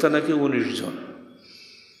জাহান্নামের ফেরেশতা নাকি 19 জন।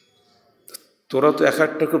 তোরা তো এক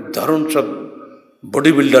একটা খুব দারুণ সব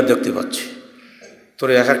বডি বিল্ডার দেখতে পাচ্ছি,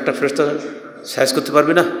 তোরা এক একটা ফেরেশতা সাইজ করতে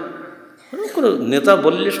পারবি না? কোনো নেতা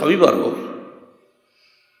বললে সবই পারবো,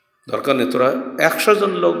 দরকার নেই। তোরা 100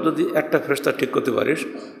 জন লোক যদি একটা ফেরেশতা ঠিক করতে পারিস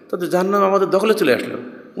তাতে জাহান্নাম আমাদের দখলে চলে আসলো।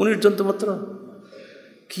 19 জন তো মাত্র।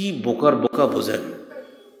 কি বোকার বোকা বোঝেন,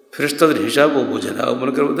 ফেরেশতাদের হিসাবও বোঝে না,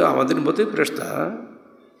 মনে করেন আমাদের মতোই ফেরেশতা,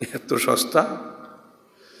 এত সস্তা।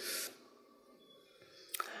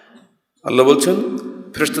 আল্লাহ বলছেন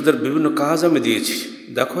ফেরেশতাদের বিভিন্ন কাজ আমি দিয়েছি।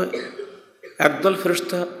 দেখো, একদল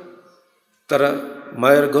ফেরেশতা তারা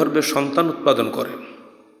মায়ের গর্ভে সন্তান উৎপাদন করে।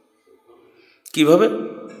 কিভাবে?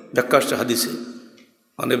 ব্যাখ্যা আসছে হাদিসে।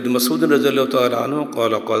 ইবনে মাসউদ রাদিয়াল্লাহু তাআলা আনহু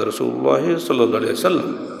قال قال رسول الله صلى الله عليه وسلم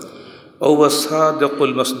هو الصادق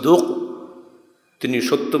المصدوق, তিনি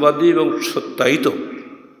সত্যবাদী এবং সত্যায়িত।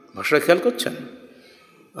 ভাষা খেয়াল করছেন,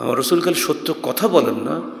 আমার রাসূল খালি সত্য কথা বলেন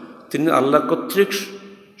না, তিনি আল্লাহ কর্তৃক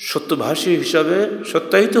সত্যভাষী হিসাবে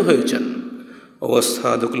সত্যায়িত হয়েছেন। هو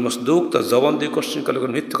الصادق المصدوق, তার জবান দিয়ে কোশ্চেন কালে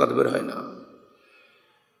কোনো মিথ্যা কথা বের হয় না।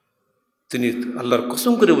 তিনি আল্লাহর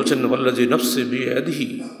কসম করে বলছেন, ওয়াল্লাযী নাফসি বিয়াদিহি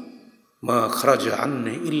মা খারাজা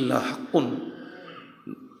আন্নি ইল্লা হাক্কুন,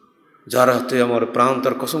 যার হাতে আমার প্রাণ,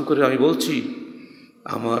 তার কসম করে আমি বলছি,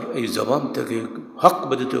 আমার এই জবান থেকে হক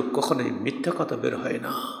ব্যতীত কখনোই মিথ্যা কথা বের হয়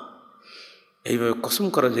না। এইভাবে কসম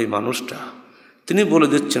করা যে মানুষটা, তিনি বলে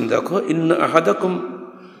দিচ্ছেন, দেখো, ইন্না আহাদাকুম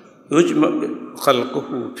ইউজমা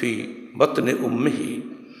খালকুহু ফি বাতনি উম্মিহি,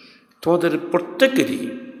 তোমাদের প্রত্যেকেরই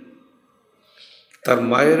তার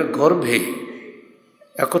মায়ের গর্ভে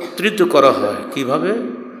একত্রিত করা হয়। কিভাবে?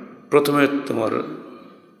 প্রথমে তোমার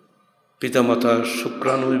পিতামাতার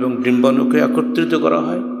শুক্রাণু এবং ডিম্বাণুকে একত্রিত করা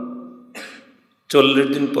হয়, 40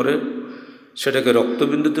 দিন পরে সেটাকে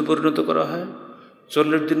রক্তবিন্দুতে পরিণত করা হয়,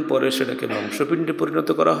 40 দিন পরে সেটাকে মাংসপিণ্ডে পরিণত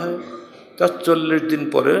করা হয়, তার 40 দিন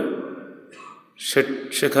পরে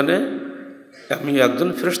সেখানে আমি একজন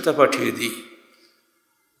ফেরেশতা পাঠিয়ে দিই।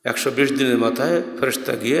 120 দিনের মাথায়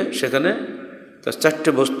ফেরেশতা গিয়ে সেখানে তার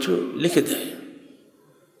 4টে বস্তু লিখে দেয়।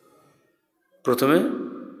 প্রথমে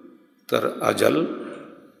তার আজাল,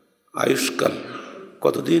 আয়ুষ্কাল,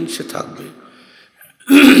 কতদিন সে থাকবে।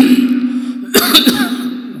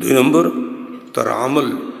 2 নম্বর তার আমল,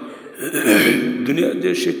 দুনিয়াতে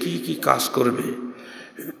সে কি কি কাজ করবে।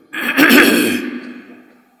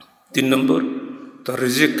 3 নম্বর তার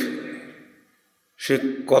রিজিক, সে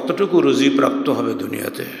কতটুকু রুজি প্রাপ্ত হবে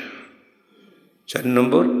দুনিয়াতে। 4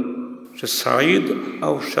 নম্বর সে সাঈদ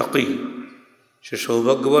আও শাকী, সে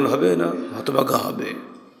সৌভাগ্যবান হবে না হতভাগা হবে,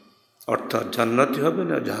 অর্থাৎ জান্নাতি হবে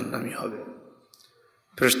না জাহান্নামী হবে।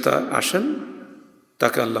 ফেরেশতা আসেন,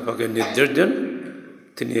 তাকে আল্লাহ পাকে নির্দেশ দেন,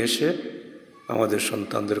 তিনি এসে আমাদের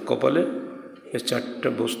সন্তানদের কপালে এই 4টে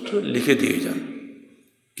বস্তু লিখে দিয়ে যান।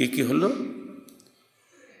 কি কি হলো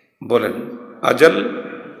বলেন? আজাল,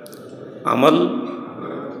 আমল,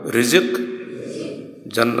 রিজিক,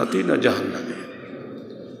 জান্নাতি না জাহান্নামী।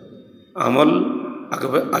 আমল আগে,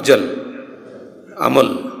 আজাল, আমল,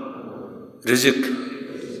 রিজিক,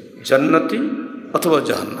 জান্নাতি অথবা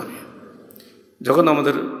জাহান্নামী। যখন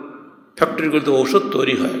আমাদের ফ্যাক্টরিগুলোতে ঔষধ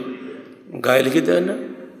তৈরি হয়, গায়ে লিখে দেয় না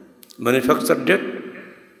ম্যানুফ্যাকচার ডেট,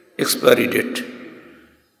 এক্সপায়ারি ডেট,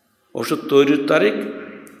 ওষুধ তৈরির তারিখ,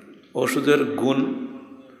 ওষুধের গুণ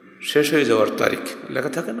শেষ হয়ে যাওয়ার তারিখ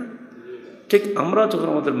লেখা থাকে না? ঠিক আমরা যখন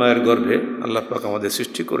আমাদের মায়ের গর্ভে আল্লাহ পাক আমাদের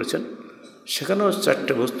সৃষ্টি করেছেন, সেখানেও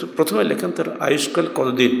 4টে বস্তু প্রথমে লেখেন, তার আয়ুষ্কাল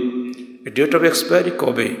কতদিন, ডেট অফ এক্সপায়ারি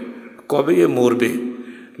কবে, কবে এ মরবে,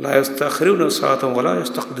 লা ইস্তাখিরুনা সাআতান ওয়া লা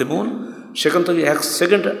ইস্তাকদিমুন, সেখান থেকে 1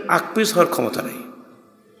 সেকেন্ড আকপিস হওয়ার ক্ষমতা নেই।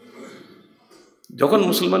 যখন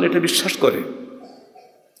মুসলমান এটা বিশ্বাস করে,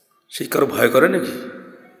 সেই কারো ভয় করে নাকি?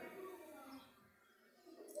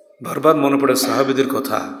 বারবার মনে পড়ে সাহাবীদের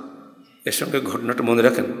কথা, এর সঙ্গে ঘটনাটা মনে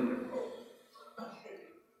রাখেন।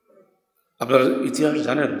 আপনারা ইতিহাস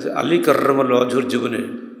জানেন যে আলী কার্রামাল্লাহু ওয়াজহুর জীবনে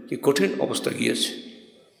কি কঠিন অবস্থা গিয়েছে।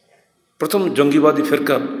 প্রথম জঙ্গিবাদী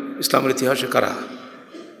ফেরকা ইসলামের ইতিহাসে কারা?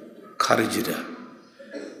 খারিজিরা,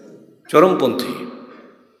 চরমপন্থী।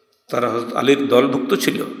 তারা হযরত আলীর দলভুক্ত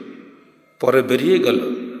ছিল, পরে বেরিয়ে গেল,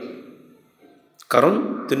 কারণ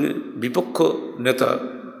তিনি বিপক্ষ নেতা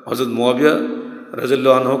হযরত মুআবিয়া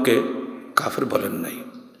রাদিয়াল্লাহু আনহুকে কাফের বলেন নাই,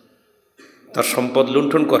 তার সম্পদ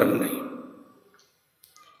লুণ্ঠন করেন নাই।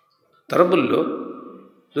 তারা বলল,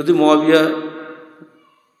 যদি মুআবিয়া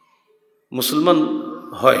মুসলমান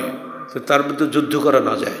হয় তো তার বিরুদ্ধে যুদ্ধ করা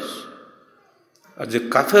না যায়, আর যে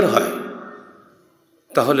কাফের হয়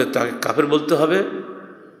তাহলে তাকে কাফের বলতে হবে,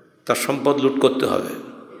 তার সম্পদ লুট করতে হবে,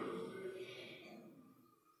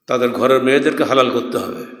 তাদের ঘরের মেয়েদেরকে হালাল করতে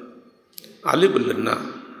হবে। আলী বললেন, না,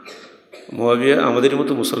 মুআবিয়া আমাদের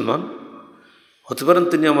মতো মুসলমান হতে পারেন,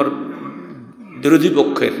 তিনি আমার বিরোধী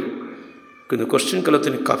পক্ষের, কিন্তু কোশ্চিনকালে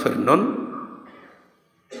তিনি কাফের নন,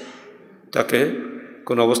 তাকে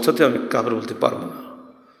কোনো অবস্থাতে আমি কাফের বলতে পারবো না।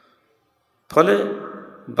 ফলে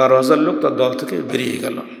 12,000 লোক তার দল থেকে বেরিয়ে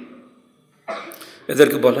গেল।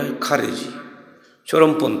 এদেরকে বলা হয় খারেজি,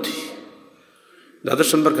 চরমপন্থী, যাদের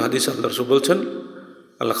সম্পর্কে হাদিস আল্লাহ রাসূল বলছেন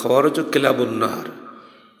আল খাওয়ারিজ কিলাবুন নার,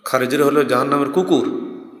 খারেজিরা হলো জাহান্নামের কুকুর।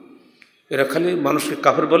 এরা খালি মানুষকে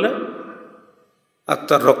কাফের বলে আর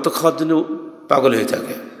তার রক্ত খাওয়ার জন্য পাগল হয়ে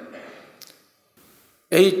থাকে।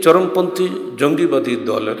 এই চরমপন্থী জঙ্গিবাদী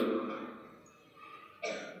দলের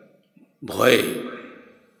ভয়ে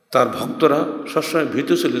তার ভক্তরা সবসময় ভীত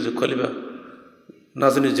ছিল যে খলিফা না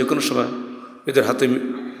জানি যে কোনো সময় এদের হাতে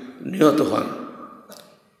নিহত হন।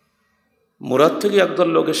 মুরাদ থেকে একদল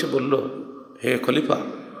লোক এসে বলল, হে খলিফা,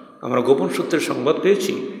 আমরা গোপন সূত্রের সংবাদ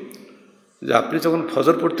পেয়েছি যে আপনি যখন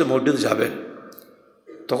ফজর পড়তে মসজিদে যাবেন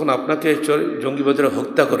তখন আপনাকে জঙ্গিবাদীরা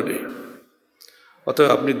হত্যা করবে, অতএব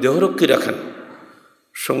আপনি দেহরক্ষী রাখেন।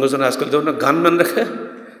 সঙ্গে সঙ্গে আজকাল যখন গানম্যান রাখে,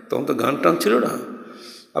 তখন তো গান টান ছিল না,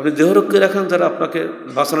 আপনি দেহরক্ষী রাখেন যারা আপনাকে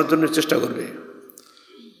বাঁচানোর জন্য চেষ্টা করবে।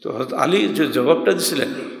 তো হযরত আলী যে জবাবটা দিয়েছিলেন,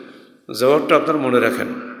 জবাবটা আপনার মনে রাখেন,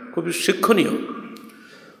 খুবই শিক্ষণীয়।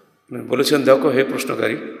 বলেছেন, দেখো হে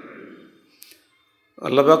প্রশ্নকারী,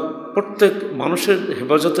 আল্লাহ পাক প্রত্যেক মানুষের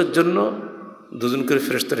হেফাজতের জন্য দুজন করে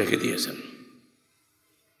ফেরেশতা রেখে দিয়েছেন।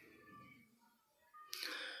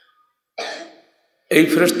 এই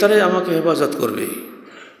ফেরেশতারাই আমাকে হেফাজত করবে,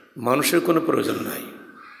 মানুষের কোনো প্রয়োজন নাই।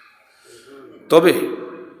 তবে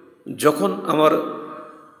যখন আমার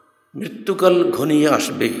মৃত্যুকাল ঘনিয়ে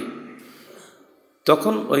আসবে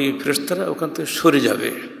তখন ওই ফেরেশতারা ওখান থেকে সরে যাবে,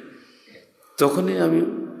 তখনই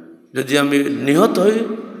যদি আমি নিহত হই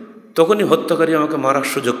তখনই হত্যাকারী আমাকে মারার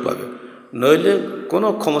সুযোগ পাবে, নইলে কোনো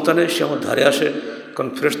ক্ষমতা নেই সে আমার ধারে আসে, কারণ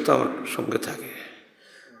ফেরেশতা আমার সঙ্গে থাকে।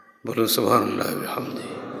 বলুন সুবহানাল্লাহ ওয়া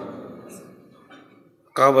বিহামদিহি।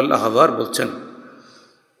 কাব আল আহবার বলছেন,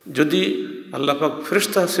 যদি আল্লাহ পাক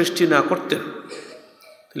ফেরেশতা সৃষ্টি না করতেন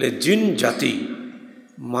তাহলে জিন জাতি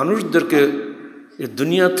মানুষদেরকে এই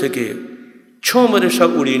দুনিয়া থেকে ছো মেরে সব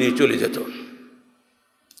উড়িয়ে নিয়ে চলে যেত,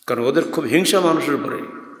 কারণ ওদের খুব হিংসা মানুষের উপরে।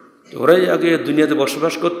 ওরাই আগে দুনিয়াতে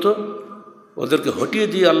বসবাস করত, ওদেরকে হটিয়ে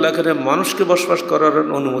দিয়ে আল্লাহ এখানে মানুষকে বসবাস করার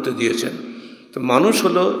অনুমতি দিয়েছেন। তো মানুষ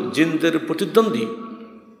হলো জিনদের প্রতিদ্বন্দ্বী।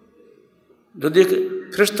 যদি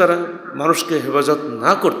ফেরেশতারা মানুষকে হেফাজত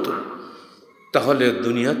না করত তাহলে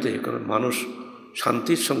দুনিয়াতে কোনো মানুষ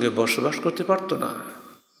শান্তির সঙ্গে বসবাস করতে পারতো না।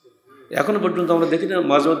 এখনো পর্যন্ত আমরা দেখি না,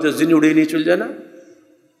 মাঝে মধ্যে জিন উড়িয়ে নিয়ে চলে যায় না,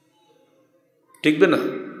 টিকবে না।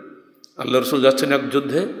 আল্লাহ রাসূল যাচ্ছেন এক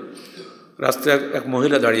যুদ্ধে, রাস্তায় এক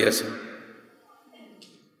মহিলা দাঁড়িয়ে আছে,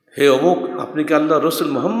 হে অমুক, আপনি কি আল্লাহ রসুল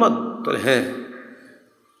মুহাম্মদ? তাহলে হ্যাঁ।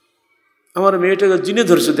 আমার মেয়েটাকে জিনে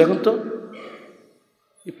ধরেছে, দেখুন তো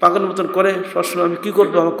এই পাগল মতন করে সবসময়, আমি কী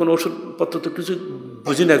করবো, আমার কোনো ওষুধপত্র তো কিছু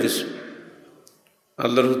বুঝি না কিছু।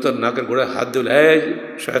 আল্লাহ রসুল তার নাকের গোড়ায় হাত দিল, এই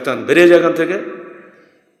শয়তান বেরিয়ে যায় এখান থেকে।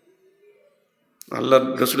 আল্লাহ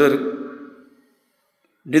রসুলের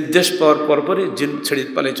নির্দেশ পাওয়ার পরপরই জিন ছেড়ে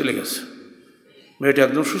পালিয়ে চলে গেছে, মেয়েটা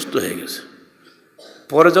একদম সুস্থ হয়ে গেছে।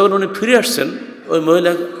 পরে যখন উনি ফিরে আসছেন, ওই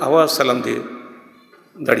মহিলা আওয়াজ সালাম দিয়ে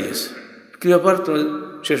দাঁড়িয়েছে, কী ব্যাপার, তো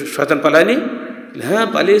সে শয়তান পালায়নি? হ্যাঁ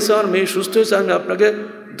পালিয়েছে, আমার মেয়ে সুস্থ হয়েছে, আমি আপনাকে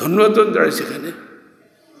ধন্যবাদ দাঁড়িয়েছি এখানে।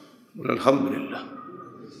 আলহামদুলিল্লাহ।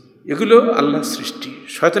 এগুলো আল্লাহর সৃষ্টি,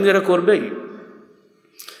 শয়তান যারা করবেই।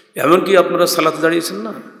 এমনকি আপনারা সালাতে দাঁড়িয়েছেন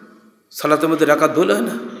না, সালাতের মধ্যে রাকাত ভুল হয়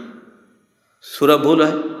না, সূরা ভুল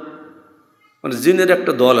হয়। মানে জিনের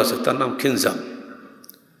একটা দল আছে, তার নাম খিনজাব।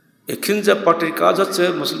 এই খিনজাব পার্টির কাজ হচ্ছে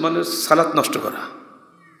মুসলমানের সালাত নষ্ট করা,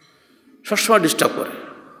 সবসময় ডিস্টার্ব করে।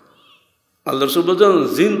 আল্লাহ রাসূল বলছেন,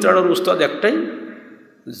 জিন তাড়ার উস্তাদ একটাই,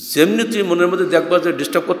 যেমনি তুই মনের মধ্যে দেখবা যে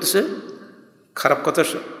ডিস্টার্ব করতেছে, খারাপ কথা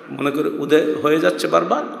মনে করে উদয় হয়ে যাচ্ছে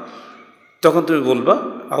বারবার, তখন তুমি বলবা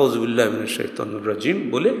আউযু বিল্লাহি মিনাশ শাইতানির রাজিম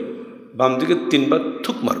বলে বাম দিকে 3 বার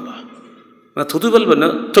থুক মারবা, না থুতু বলবে না,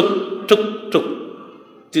 থুক থুক থুক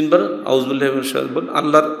 3 বার আউযু বিল্লাহি মিনাশ শাইতানির বল,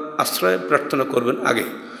 আল্লাহর আশ্রয় প্রার্থনা করবেন আগে।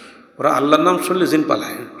 ওরা আল্লাহর নাম শুনলে জিন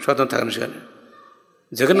পালায়, শয়তান থাকে না সেখানে।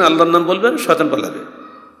 যেখানে আল্লাহর নাম বলবেন শয়তান পালাবে।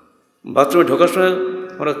 বাথরুমে ঢোকার সময়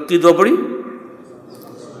আমরা কী দোয়া পড়ি?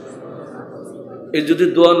 এই যদি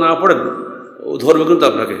দোয়া না পড়েন ও ধরবে কিন্তু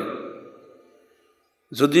আপনাকে।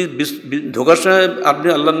 যদি ঢোকার সময় আপনি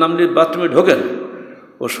আল্লাহর নাম নিয়ে বাথরুমে ঢোকেন,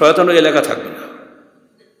 ও শয়তান ওই এলাকা থাকবে না।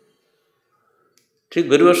 ঠিক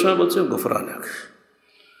বেরোবার সময় বলছে গফরানাক।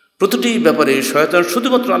 প্রতিটি ব্যাপারে শয়তান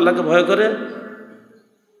শুধুমাত্র আল্লাহকে ভয় করে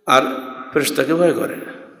আর ফেরেশতাকে ভয় করে।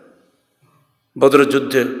 বদরের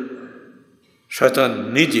যুদ্ধে শয়তান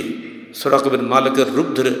নিজে সুরাক বিন মালিকের রূপ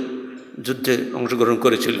ধরে যুদ্ধে অংশগ্রহণ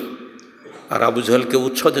করেছিল, আর আবু জাহেলকে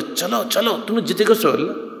উৎসাহ দিয়ে, চলো চলো তুমি জিতে গেছো,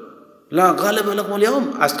 লা গালিব লাকুম আল-ইয়াওম,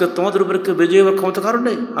 আজকে তোমাদের উপরে কেউ বিজয়ী হওয়ার ক্ষমতা কারণ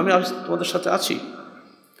নেই, আমি তোমাদের সাথে আছি।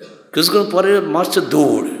 কিছুক্ষণ পরে মারছে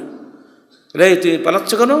দৌড়, তুমি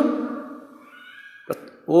পালাচ্ছ কেন?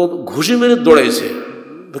 ও ঘুষি মেরে দৌড়াইছে।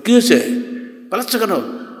 কী হয়েছে, পালাচ্ছ কেন?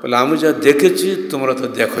 বলে আমি যা দেখেছি তোমরা তো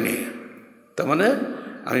দেখোনি। তার মানে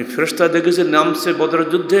আমি ফেরেশতা দেখেছি নামছে বদরের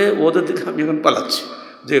যুদ্ধে, ওদের দিকে আমি এখন পালাচ্ছি,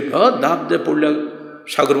 যে দাব দিয়ে পড়লে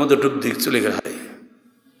সাগরের মধ্যে ডুব দিয়ে চলে গেল।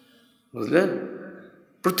 বুঝলেন?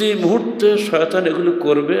 প্রতি মুহূর্তে শয়তান এগুলো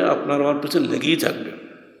করবে, আপনার আমার পিছনে লেগেই থাকবে।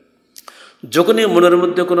 যখনই মনের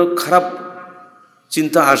মধ্যে কোনো খারাপ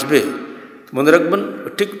চিন্তা আসবে মনে রাখবেন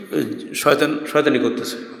ঠিক শয়তানি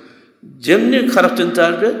করতেছে। যেমনি খারাপ চিন্তা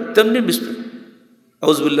আসবে তেমনি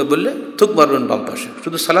আউযুবিল্লাহ বললে থুক মারবেন বাম পাশে।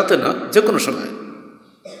 শুধু সালাতে না, যে কোনো সময়।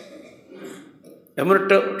 এমন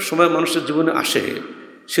একটা সময় মানুষের জীবনে আসে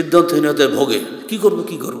সিদ্ধান্তহীনতায় ভোগে, কি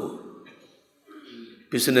করব।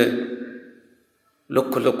 পিছনে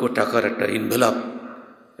লক্ষ লক্ষ টাকার একটা ইনভেলপ,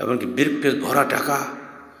 এমনকি ব্রিফকেস ভরা টাকা,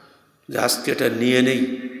 যে আজকে এটা নিয়ে নেই,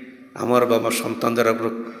 আমার বা আমার সন্তানদের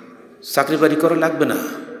চাকরি বাড়ি করা লাগবে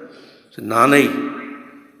না নেই,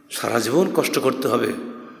 সারা জীবন কষ্ট করতে হবে,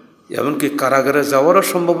 এমনকি কারাগারে যাওয়ারও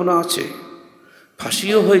সম্ভাবনা আছে,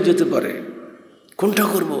 ফাঁসিও হয়ে যেতে পারে। কোনটা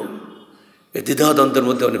করব, এই দ্বিধাদ্বন্দ্বের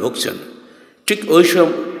মধ্যে আপনি ভুগছেন। ঠিক ওই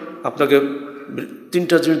সময় আপনাকে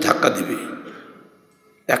 3টা জিনিস ধাক্কা দিবে।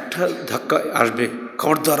 একটা ধাক্কা আসবে,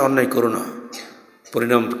 খবরদার অন্যায় করো না,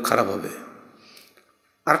 পরিণাম খারাপ হবে।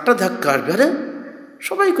 আরেকটা ধাক্কা আসবে, আরে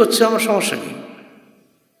সবাই করছে, আমার সমস্যা নেই।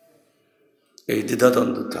 এই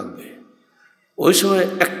দ্বিধাদ্বন্দ্ব থাকবে। ওই সময়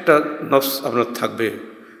একটা নফস আপনার থাকবে,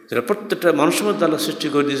 যেটা প্রত্যেকটা মানুষের মধ্যে আল্লাহ সৃষ্টি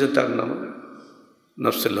করে দিয়েছে, তার নাম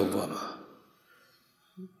নফসে লাওয়ামা।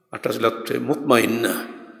 একটা হচ্ছে মুতমাইন্না,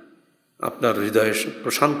 আপনার হৃদয়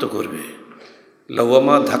প্রশান্ত করবে।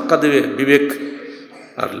 লাওয়ামা ধাক্কা দেবে বিবেক,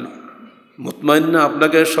 আর মুতমাইন্না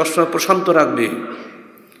আপনাকে সবসময় প্রশান্ত রাখবে।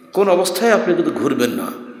 কোন অবস্থায় আপনি কিন্তু ঘুরবেন না।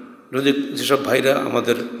 যদি যেসব ভাইরা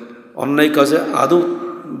আমাদের অন্যায় কাজে আদৌ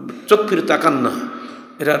চোখ ফিরে তাকান না,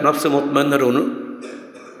 এরা নফসে মুতমাইন্নার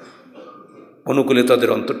অনুকূলে তাদের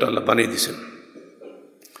অন্তরটা আল্লাহ বানিয়ে দিয়েছেন।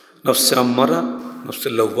 নফসে আম্মারা, নফসে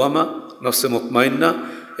লাওয়ামা, নফসে মুতমাইন্না,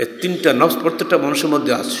 এই 3টা নফস প্রত্যেকটা মানুষের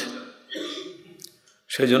মধ্যে আছে।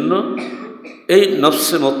 সেই জন্য এই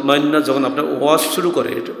নফসে মুতমাইন্না যখন আপনার ওয়াজ শুরু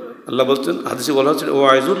করে, এটা আল্লাহ বলছেন, হাদিসে বলা হচ্ছে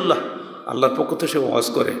ওয়াইজুল্লাহ, আল্লাহর পক্ষ থেকে সে ওয়াজ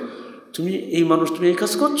করে, তুমি এই মানুষ, তুমি এই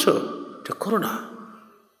কাজ করছো, এটা করো না।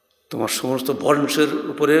 তোমার সমস্ত বংশের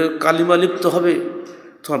উপরে কালিমা লিপ্ত হবে,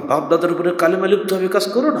 তোমার বাপ দাদার উপরে কালিমা লিপ্ত হবে, কাজ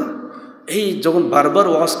করো না। এই যখন বারবার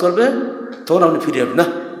ওয়াজ করবে তখন আপনি ফিরে যাবেন, না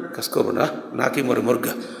কাজ করবো না কি মরে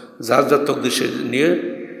মরগা, যার তকদির সে নিয়ে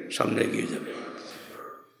সামনে এগিয়ে যাবে।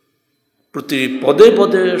 প্রতি পদে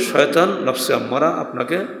পদে শয়তান নফসে আম্মারা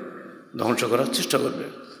আপনাকে ধ্বংস করার চেষ্টা করবে।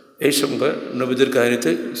 এই সঙ্গে নবীদের কাহিনীতে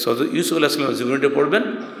ইউসুফ আলাইহিস সালামের জীবনীটা পড়বেন,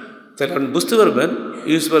 তাহলে আপনি বুঝতে পারবেন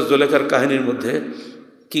ইউসুফ আর জুলেখার কাহিনীর মধ্যে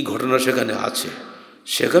কি ঘটনা সেখানে আছে।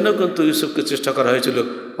 সেখানেও কিন্তু ইউসুফকে চেষ্টা করা হয়েছিল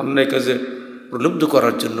অন্যায় কাজে প্রলুব্ধ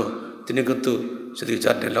করার জন্য। তিনি কিন্তু সেদিকে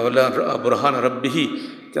জানেন বুরহান রব্বিহি,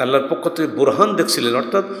 আল্লাহর পক্ষ থেকে বুরহান দেখছিলেন,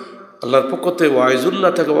 অর্থাৎ আল্লাহর পক্ষ থেকে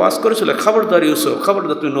ওয়াইজুল্লাহ তাকে ওয়াজ করেছিল, খবরদার ইউসুফ,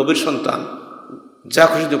 খবরদার তুমি নবীর সন্তান, যা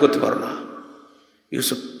খুশি করতে পারো না।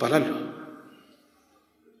 ইউসুফ পালালো।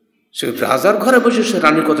 সে রাজার ঘরে বসে সে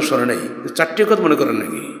রানীর কথা শোনে নেই, 4টি কথা মনে করেন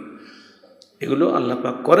নাকি? এগুলো আল্লাহ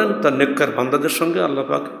পাক করেন তার নেককার বান্দাদের সঙ্গে। আল্লাহ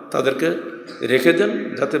পাক তাদেরকে রেখে দেন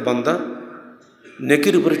যাতে বান্দা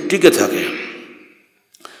নেকির উপরে টিকে থাকে।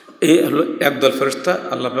 এই হলো একদল ফেরেশতা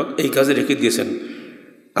আল্লাহ পাক এই কাজে রেখে দিয়েছেন।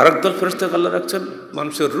 আরেকদল ফেরেশতাকে আল্লাহ রাখছেন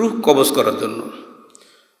মানুষের রূহ কবজ করার জন্য।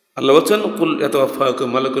 আল্লাহ বলছেন কুল ইয়াতাওয়াফাকুম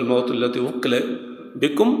মালাকুল মাউতুল্লাতী উক্কিলা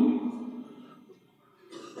বিকুম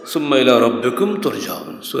সুম্মা ইলা রাব্বিকুম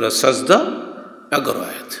তুরজাউন, সূরা সাজদা 11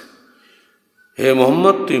 আয়াত। হে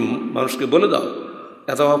মোহাম্মদ, তুমি মানুষকে বলে দাও,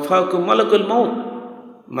 ইয়াতাওয়াফাকুম মালাকুল মাউত,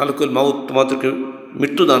 মালাকুল মাউত তোমাদেরকে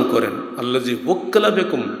মৃত্যু দান করেন, আল্লাযী উক্কিলা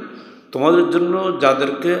বিকুম, তোমাদের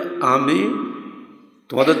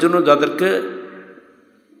জন্য যাদেরকে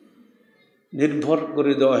নির্ভর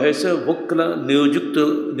করে দেওয়া হয়েছে, উক্কিলা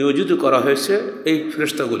নিয়োজিত করা হয়েছে এই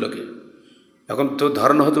ফেরেশতাগুলোকে। এখন তো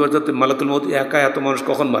ধারণা হতে পারে যাতে মালাকুল মউত একা এত মানুষ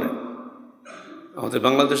কখন মারে। আমাদের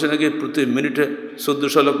বাংলাদেশে নাকি প্রতি মিনিটে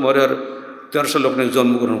 1400 লোক মরে আর 1300 লোক নাকি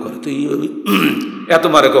জন্মগ্রহণ করে, তো এত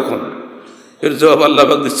মারে কখন? এর জবাব আল্লাহ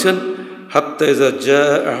পাক দিচ্ছেন, হাত্তা ইযা জাআ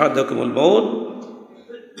আহাদাকুমুল মাউত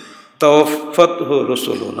তাওয়াফাতহু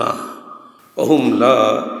রুসুলুনা ওয়া হুম লা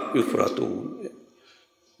ইফরাতুন,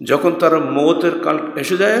 যখন তারা মওতের কাল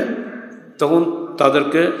এসে যায় তখন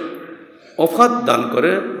তাদেরকে ওফাত দান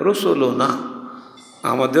করে রসুলুনা,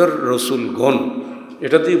 আমাদের রসুলগণ।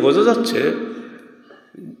 এটা দিয়ে বোঝা যাচ্ছে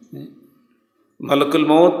মালাকুল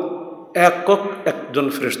মউত একক একজন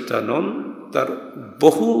ফেরেশতা নন, তার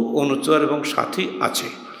বহু অনুচর এবং সাথী আছে।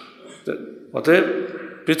 অতএব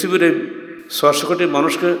পৃথিবীর এই ৬০০ কোটি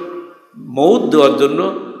মানুষকে মউত দেওয়ার জন্য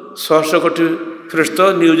 ৬০০ কোটি ফেরেশতা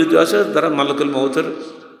নিয়োজিত আছে, যারা মালাকুল মউতের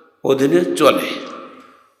অধীনে চলে।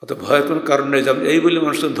 অত ভয়ের কোনো কারণ নেই। যেমন এই বলে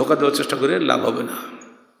মানুষকে ধোঁকা দেওয়ার চেষ্টা করে লাভ হবে না।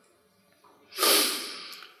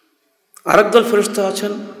 আরেক দল ফেরেশতা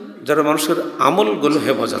আছেন যারা মানুষের আমলগুলো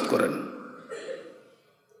হেফাজত করেন।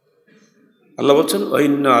 আল্লাহ বলছেন,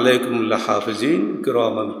 ওয়াইন্না আলাইকুম লাহাফিজিন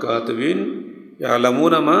কিরামান কাতিবিন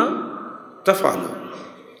ইয়ালামুনা মা তাফআলুন।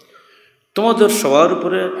 তোমাদের সবার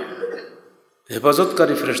উপরে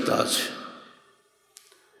হেফাজতকারী ফেরেশতা আছে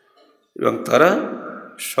এবং তারা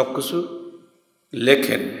সব কিছু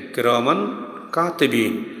লেখেন। কিরামান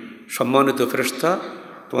কাতিবিন, সম্মানিত ফেরেশতা,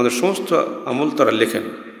 তোমাদের সমস্ত আমল তারা লেখেন।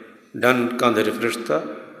 ডান কাঁধের ফেরেশতা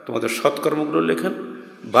তোমাদের সৎকর্মগুলো লেখেন,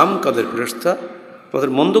 বাম কাঁধের ফেরেশতা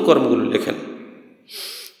তোমাদের মন্দ কর্মগুলো লেখেন।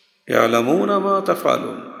 ইয়ালামুনা মা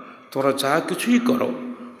তাফআলুন, তোমরা যা কিছুই করো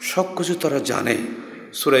সব কিছু তারা জানে।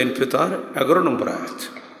 সূরা ইনফিতার 11 নম্বর আয়াত।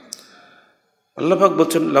 আল্লাহ পাক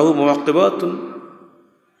বলছেন, লাহু মুআক্কিবাতুন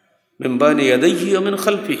মিন বাইনি ইয়াদাইহি ওয়া মিন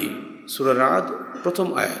খালফিহি, সূরা রাদ প্রথম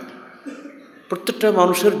আয়াত। প্রত্যেকটা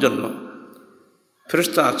মানুষের জন্য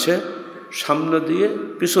ফেরেশতা আছে, সামনে দিয়ে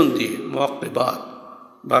পিছন দিয়ে, মুআক্কিবাত,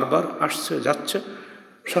 বারবার আসছে যাচ্ছে,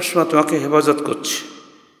 সবসময় তোমাকে হেফাজত করছে।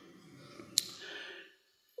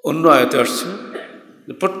 অন্য আয়াতে আসছে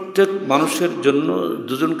প্রত্যেক মানুষের জন্য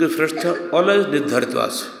দুজনকে ফেরেশতা অলওয়েজ নির্ধারিত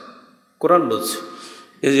আছে। কোরআন বলছে,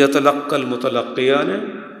 ইয ইয়াতালাক্কাল মুতালাক্কিয়ানে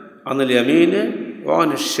আনিল ইয়ামিনে ওয়া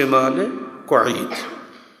আনিশ শিমালে কুঈদ।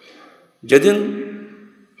 যেদিন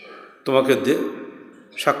তোমাকে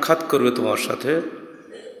সাক্ষাৎ করবে তোমার সাথে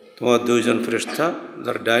তোমার দুইজন ফেরেশতা,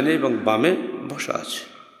 যার ডাইনে এবং বামে বসা আছে।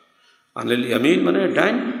 আনিল ইয়ামিন মানে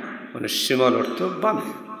ডাইন, মানে শিমাল অর্থ বামে।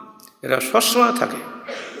 এরা সবসময় থাকে,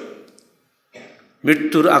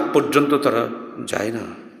 মৃত্যুর আগ পর্যন্ত তারা যায় না।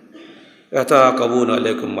 ইয়াতাকাবুন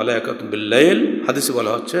আলাইকুম মালাইকাতুম বিল-লাইল, হাদিসে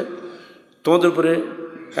বলা হচ্ছে তোমাদের উপরে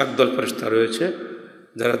একদল ফেরেশতা রয়েছে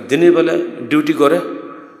যারা দিনের বেলা ডিউটি করে,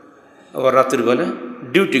 আবার রাতের বেলা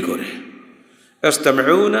ডিউটি করে।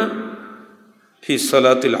 ইস্তামিউনা ফি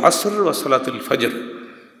সালাতিল আসর ওয়া সালাতিল ফজর,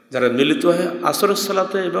 যারা মিলিত হয় আসরের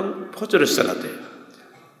সালাতে এবং ফজরের সালাতে।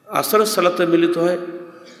 আসরের সালাতে মিলিত হয়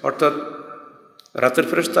অর্থাৎ রাতের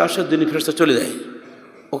ফেরেশতা আসে, দিনের ফেরেশতা চলে যায়,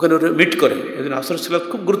 ওখানে ওরা মিট করে। এদিন আসরের সালাত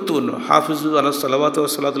খুব গুরুত্বপূর্ণ। হাফিজু আলা সালাওয়াত ওয়া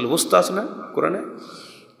সালাতুল ওয়াসতা আছে না কোরআনে?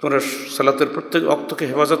 তোমরা সালাতের প্রত্যেক ওয়াক্তকে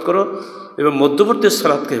হেফাজত করো এবং মধ্যবর্তী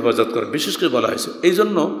সালাতকে হেফাজত করো, বিশেষ করে বলা হয়েছে। এই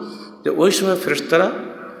জন্য যে ওই সময় ফেরেশতারা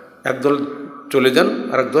একদল চলে যান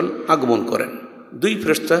আর একদল আগমন করেন। দুই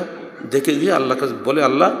ফেরেশতা দেখে গিয়ে আল্লাহকে বলে,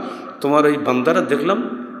 আল্লাহ তোমার এই বান্দারা দেখলাম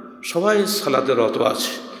সবাই সালাতে রত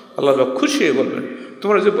আছে। আল্লাহ খুশি হয়ে বলবেন,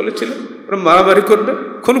 তোমরা যে বলেছিলে ওরা মারামারি করবে,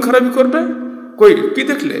 খুন খারাপি করবে, কই কি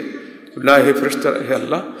দেখলে? না হে ফেরেশতারা, হে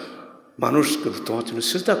আল্লাহ, মানুষ তোমার জন্য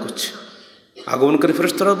সিজদা করছে। আগমনকারী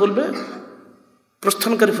ফেরেশতারাও বলবে,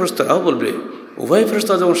 প্রস্থানকারী ফেরেশতারাও বলবে। উভয়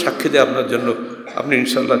ফেরেশতা যেমন সাক্ষী দেয় আপনার জন্য, আপনি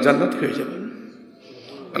ইনশাআল্লাহ জান্নাত হয়ে যাবেন।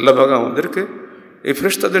 আল্লাহ পাক আমাদেরকে এই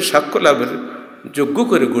ফেরেশতাদের সাক্ষ্য লাভের যোগ্য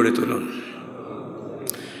করে গড়ে তুলুন।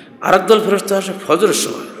 আর একদল ফেরেশতা আসে ফজরের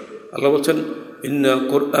সময়। আল্লাহ বলছেন, ইন্না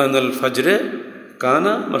কুরআনাল ফজরে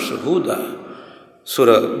কানা মাশহুদা,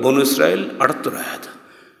 সূরা বনু ইসরাঈল ৭৮ আয়াত।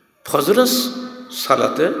 ফজরের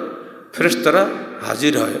সালাতে ফেরেশতারা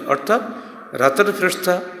হাজির হয়, অর্থাৎ রাতের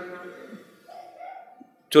ফেরেশতা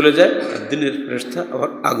চলে যায় আর দিনের ফেরেশতা আবার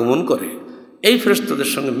আগমন করে। এই ফেরেশতাদের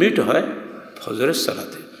সঙ্গে মিট হয় ফজরের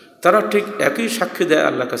সালাতে। তারা ঠিক একই সাক্ষী দেয়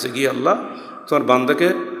আল্লাহর কাছে গিয়ে, আল্লাহ তোমার বান্দাকে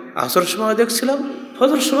আসরের সময় দেখছিলাম,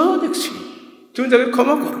 ফজরের সময়ও দেখছি, তুমি তাকে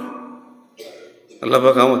ক্ষমা করো। আল্লাহ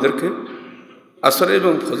পাক আমাদেরকে আসর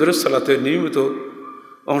এবং ফজরের সালাতে নিয়মিত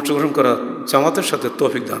অংশগ্রহণ করা জামাতের সাথে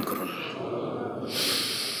তৌফিক দান করুন।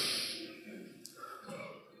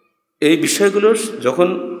 এই বিষয়গুলো যখন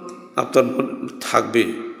আপনার থাকবে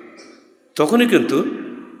তখনই কিন্তু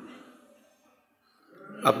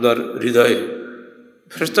আপনার হৃদয়ে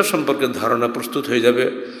ফেরেশতা সম্পর্কে ধারণা প্রস্তুত হয়ে যাবে।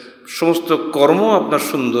 সমস্ত কর্ম আপনার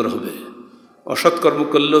সুন্দর হবে। অসৎ কর্ম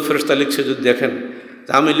করলেও ফেরেশতা লিখছে, যদি দেখেন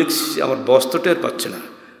তা আমি লিখছি, আমার বস তো টের পাচ্ছে না,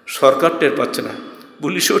 সরকার টের পাচ্ছে না,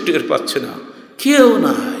 পুলিশও টের পাচ্ছে না, কেউ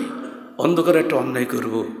নাই, অন্ধকারে একটা অন্যায়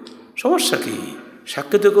করব, সমস্যা কি?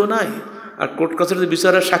 সাক্ষী তো কেউ নাই, আর কোর্ট কাছারিতে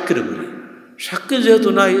বিচারের সাক্ষীর উপরে, সাক্ষী যেহেতু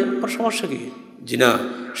নাই আর সমস্যা কি? জি না,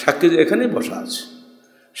 সাক্ষী এখানেই বসা আছে,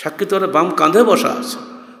 সাক্ষী তো বাম কাঁধে বসা আছে,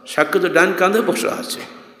 সাক্ষী তো ডান কাঁধে বসা আছে,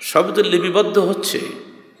 সবই তো লিপিবদ্ধ হচ্ছে,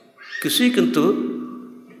 কিছুই কিন্তু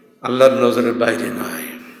আল্লাহর নজরের বাইরে নাই।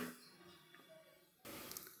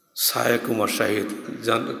 সায়ে কুমার শাহিদ,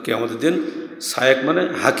 কিয়ামতের দিন সায়েক মানে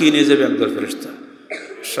হাকিয়ে নিয়ে যাবে একদল ফেরেশতা,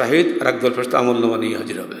 শাহিদ আর একদল ফেরেশতা আমলনামা নিয়ে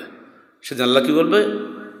হাজির হবে। সেদিন আল্লাহ কি বলবে?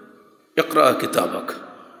 ইকরা কিতাবাক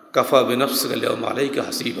কাফা বিনাফসিকা আল-ইয়াওমা আলাইকা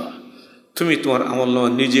হাসিবা। তুমি তোমার আমলনামা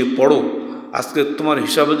নিজে পড়ো, আজকে তোমার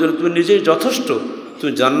হিসাবের জন্য তুমি নিজেই যথেষ্ট।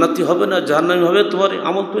 তুমি জান্নাতি হবে না জাহান্নামী হবে, তোমার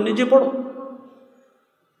আমল তুমি নিজে পড়ো।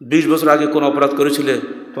 20 বছর আগে কোন অপরাধ করেছিলে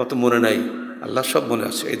তোমার তো মনে নাই, আল্লাহ সব মনে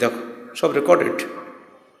আছে, এই দেখো সব রেকর্ডেড।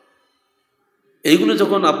 এইগুলো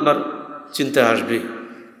যখন আপনার চিন্তায় আসবে,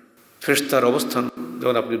 ফেরেশতার অবস্থান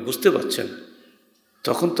যখন আপনি বুঝতে পারছেন,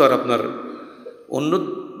 তখন তো আর আপনার অন্য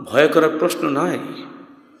ভয় করার প্রশ্ন নাই।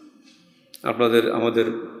 আমাদের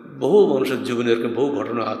বহু মানুষের জীবনে এরকম বহু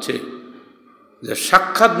ঘটনা আছে যে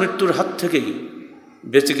সাক্ষাৎ মৃত্যুর হাত থেকেই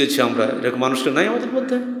বেঁচে গেছি আমরা। এরকম মানুষটা নাই আমাদের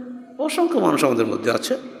মধ্যে? অসংখ্য মানুষ আমাদের মধ্যে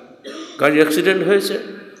আছে। গাড়ি অ্যাক্সিডেন্ট হয়েছে,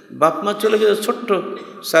 বাপ মা চলে গেছে, ছোট্ট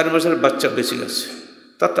 4 মাসের বাচ্চা বেঁচে গেছে,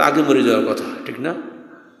 তার তো আগে মরে যাওয়ার কথা, ঠিক না?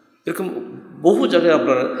 এরকম বহু জায়গায়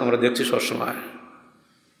আমরা দেখছি সবসময়।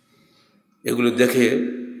 এগুলো দেখে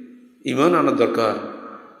ঈমান আনার দরকার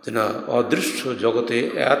যে না, অদৃশ্য জগতে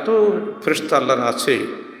এত ফেরেশতা আল্লাহর আছে।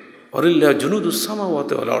 ওয়ালিল্লাহি জুনুদুস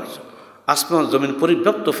সামাওয়াতি ওয়াল আরদ, আসমান জমিন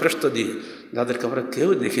পরিব্যাপ্ত ফেরেশতা দিয়ে, যাদেরকে আমরা কেউ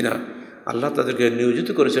দেখি না। আল্লাহ তাদেরকে নিয়োজিত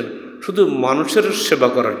করেছেন শুধু মানুষের সেবা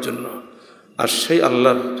করার জন্য। আর সেই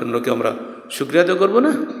আল্লাহর জন্য কি আমরা শুকরিয়া আদায় করবো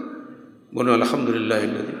না? বলুন আলহামদুলিল্লাহ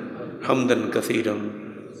হামদান কাসীরান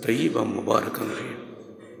তাইয়িবান মুবারাকান ফীহি।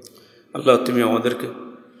 আল্লাহ তুমি আমাদেরকে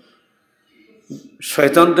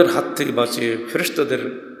শয়তানদের হাত থেকে বাঁচিয়ে ফেরেশতাদের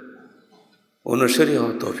অনুসারী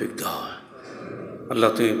হওয়ার তৌফিক দাও। আল্লাহ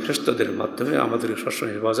তুমি ফেরেশতাদের মাধ্যমে আমাদেরকে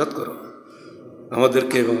সবসময় হেফাজত করো,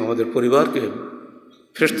 আমাদেরকে এবং আমাদের পরিবারকে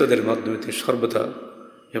ফেরেশতাদের মাধ্যমে তুমি সর্বদা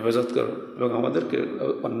হেফাজত করো এবং আমাদেরকে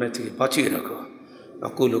অন্যায় থেকে বাঁচিয়ে রাখো।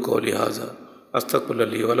 আকুলু কওলি হাযা আস্তাগফিরুল্লাহ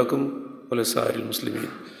লি ওয়া লাকুম ওয়া লিসাইরিল মুসলিমিন।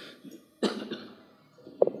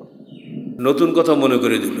 নতুন কথা মনে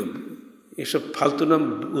করে দিল, এসব ফালতু নাম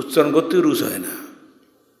উচ্চারণ করতে রুচ হয় না।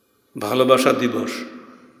 ভালোবাসা দিবস,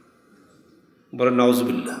 বলেন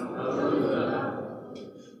নাউজুবিল্লাহ।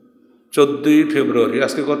 14ই ফেব্রুয়ারি,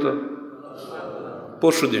 আজকে কত?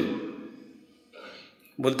 পরশুদিন।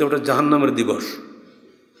 বলতে ওটা জাহান্নামের দিবস।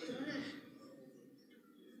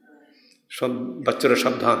 সব বাচ্চারা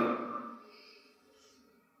সাবধান।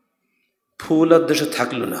 ফুল আর দেশে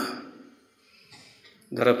থাকলো না।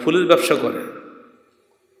 যারা ফুলের ব্যবসা করে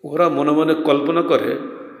ওরা মনে মনে কল্পনা করে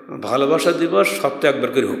ভালোবাসা দিবস সপ্তাহে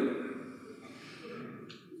একবার করে হোক,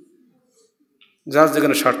 যার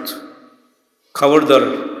যেখানে স্বার্থ। খবরদার,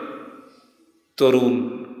 তরুণ,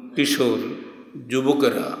 কিশোর,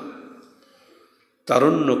 যুবকেরা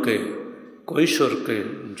তারুণ্যকে, কৈশোরকে,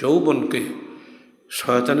 যৌবনকে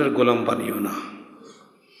শয়তানের গোলাম বানিও না।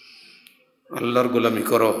 আল্লাহর গোলামি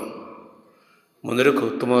করো। মনে রেখো,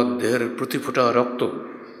 তোমার দেহের প্রতি ফোঁটা রক্ত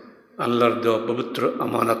আল্লাহর দেওয়া পবিত্র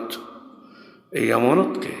আমানত। এই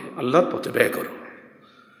আমানতকে আল্লাহর পথে ব্যয় করো,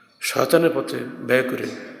 শয়তানের পথে ব্যয় করে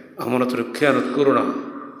আমানতের খেয়ানত করো না।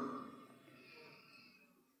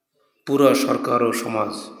 পুরা সরকার ও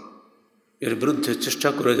সমাজ এর বিরুদ্ধে চেষ্টা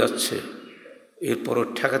করে যাচ্ছে, এরপরও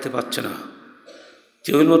ঠেকাতে পারছে না।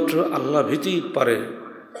 কেবলমাত্র আল্লাহ ভীতি পারে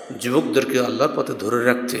যুবকদেরকে আল্লাহর পথে ধরে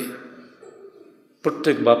রাখতে।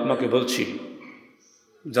 প্রত্যেক বাপ মাকে বলছি,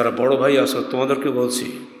 যারা বড় ভাই আছো তোমাদেরকে বলছি,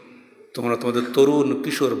 তোমরা তোমাদের তরুণ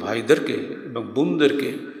কিশোর ভাইদেরকে এবং বোনদেরকে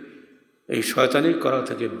এই শয়তানি করা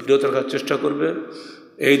থেকে বিরত রাখার চেষ্টা করবে।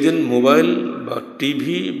 এই দিন মোবাইল বা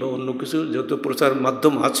টিভি বা অন্য কিছু যত প্রচার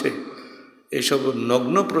মাধ্যম আছে, এইসব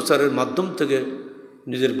নগ্ন প্রচারের মাধ্যম থেকে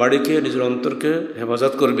নিজের বাড়িকে, নিজের অন্তরকে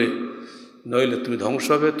হেফাজত করবে। নইলে তুমি ধ্বংস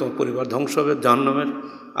হবে, তোমার পরিবার ধ্বংস হবে, জাহান্নামের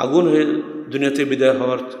আগুন হয়ে দুনিয়াতে বিদায়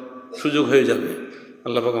হওয়ার সুযোগ হয়ে যাবে।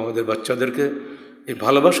 আল্লাহ পাক আমাদের বাচ্চাদেরকে এই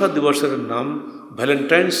ভালোবাসা দিবসের নাম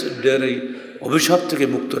ভ্যালেন্টাইন্স ডের এই অভিশাপ থেকে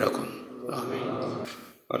মুক্ত রাখুন। আমিন।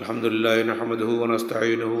 আলহামদুলিল্লাহ নাহমাদুহু ওয়া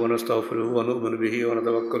নাস্তাঈনুহু ওয়া নাস্তাগফিরুহু ওয়া নু'মিনু বিহি ওয়া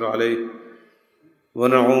নাতাওয়াক্কালু আলাইহি ওয়া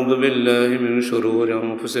নাউযু বিল্লাহি মিন শুরুরি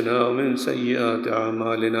আনফুসিনা ওয়া মিন সাইয়্যাতি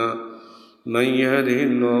আ'মালিনা মান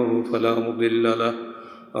ইয়াহদিহিল্লাহু ফালা মুদিল্লা লাহু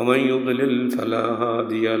ওয়া মান ইউদ্লিল ফালা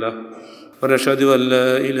হাদিয়া লাহু ওয়া নাশহাদু আন লা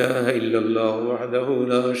ইলাহা ইল্লাল্লাহু ওয়াহদাহু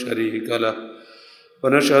লা শারীকা লাহু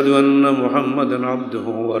ونشهد أن محمدا عبده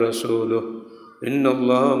ورسوله إن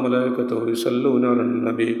الله وملائكته يصلون على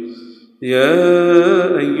النبي يا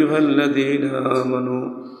أيها الذين آمنوا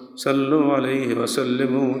صلوا عليه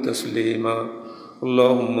وسلموا تسليما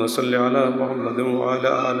اللهم صل على محمد وعلى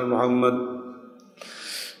آل محمد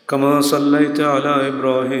كما صليت على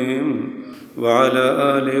إبراهيم وعلى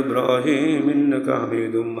آل إبراهيم إنك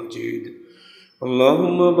حميد مجيد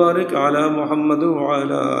اللهم بارك على محمد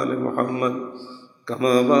وعلى آل محمد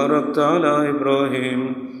كما باركت على إبراهيم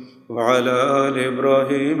وعلى آل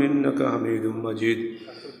إبراهيم إنك حميد مجيد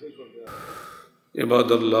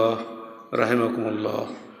عباد الله رحمكم الله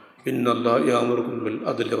إن الله يأمركم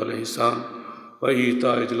بالعدل والإحسان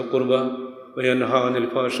وإيتاء ذي القربى وينهى عن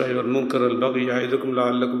الفحشاء والمنكر والبغي يعظكم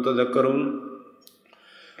لعلكم تذكرون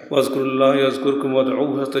واذكروا الله يذكركم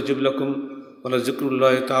وادعوه يستجب لكم ولذكر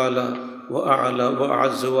الله تعالى وأعلى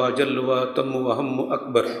وأعز وأجل وأتم وأهم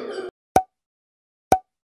أكبر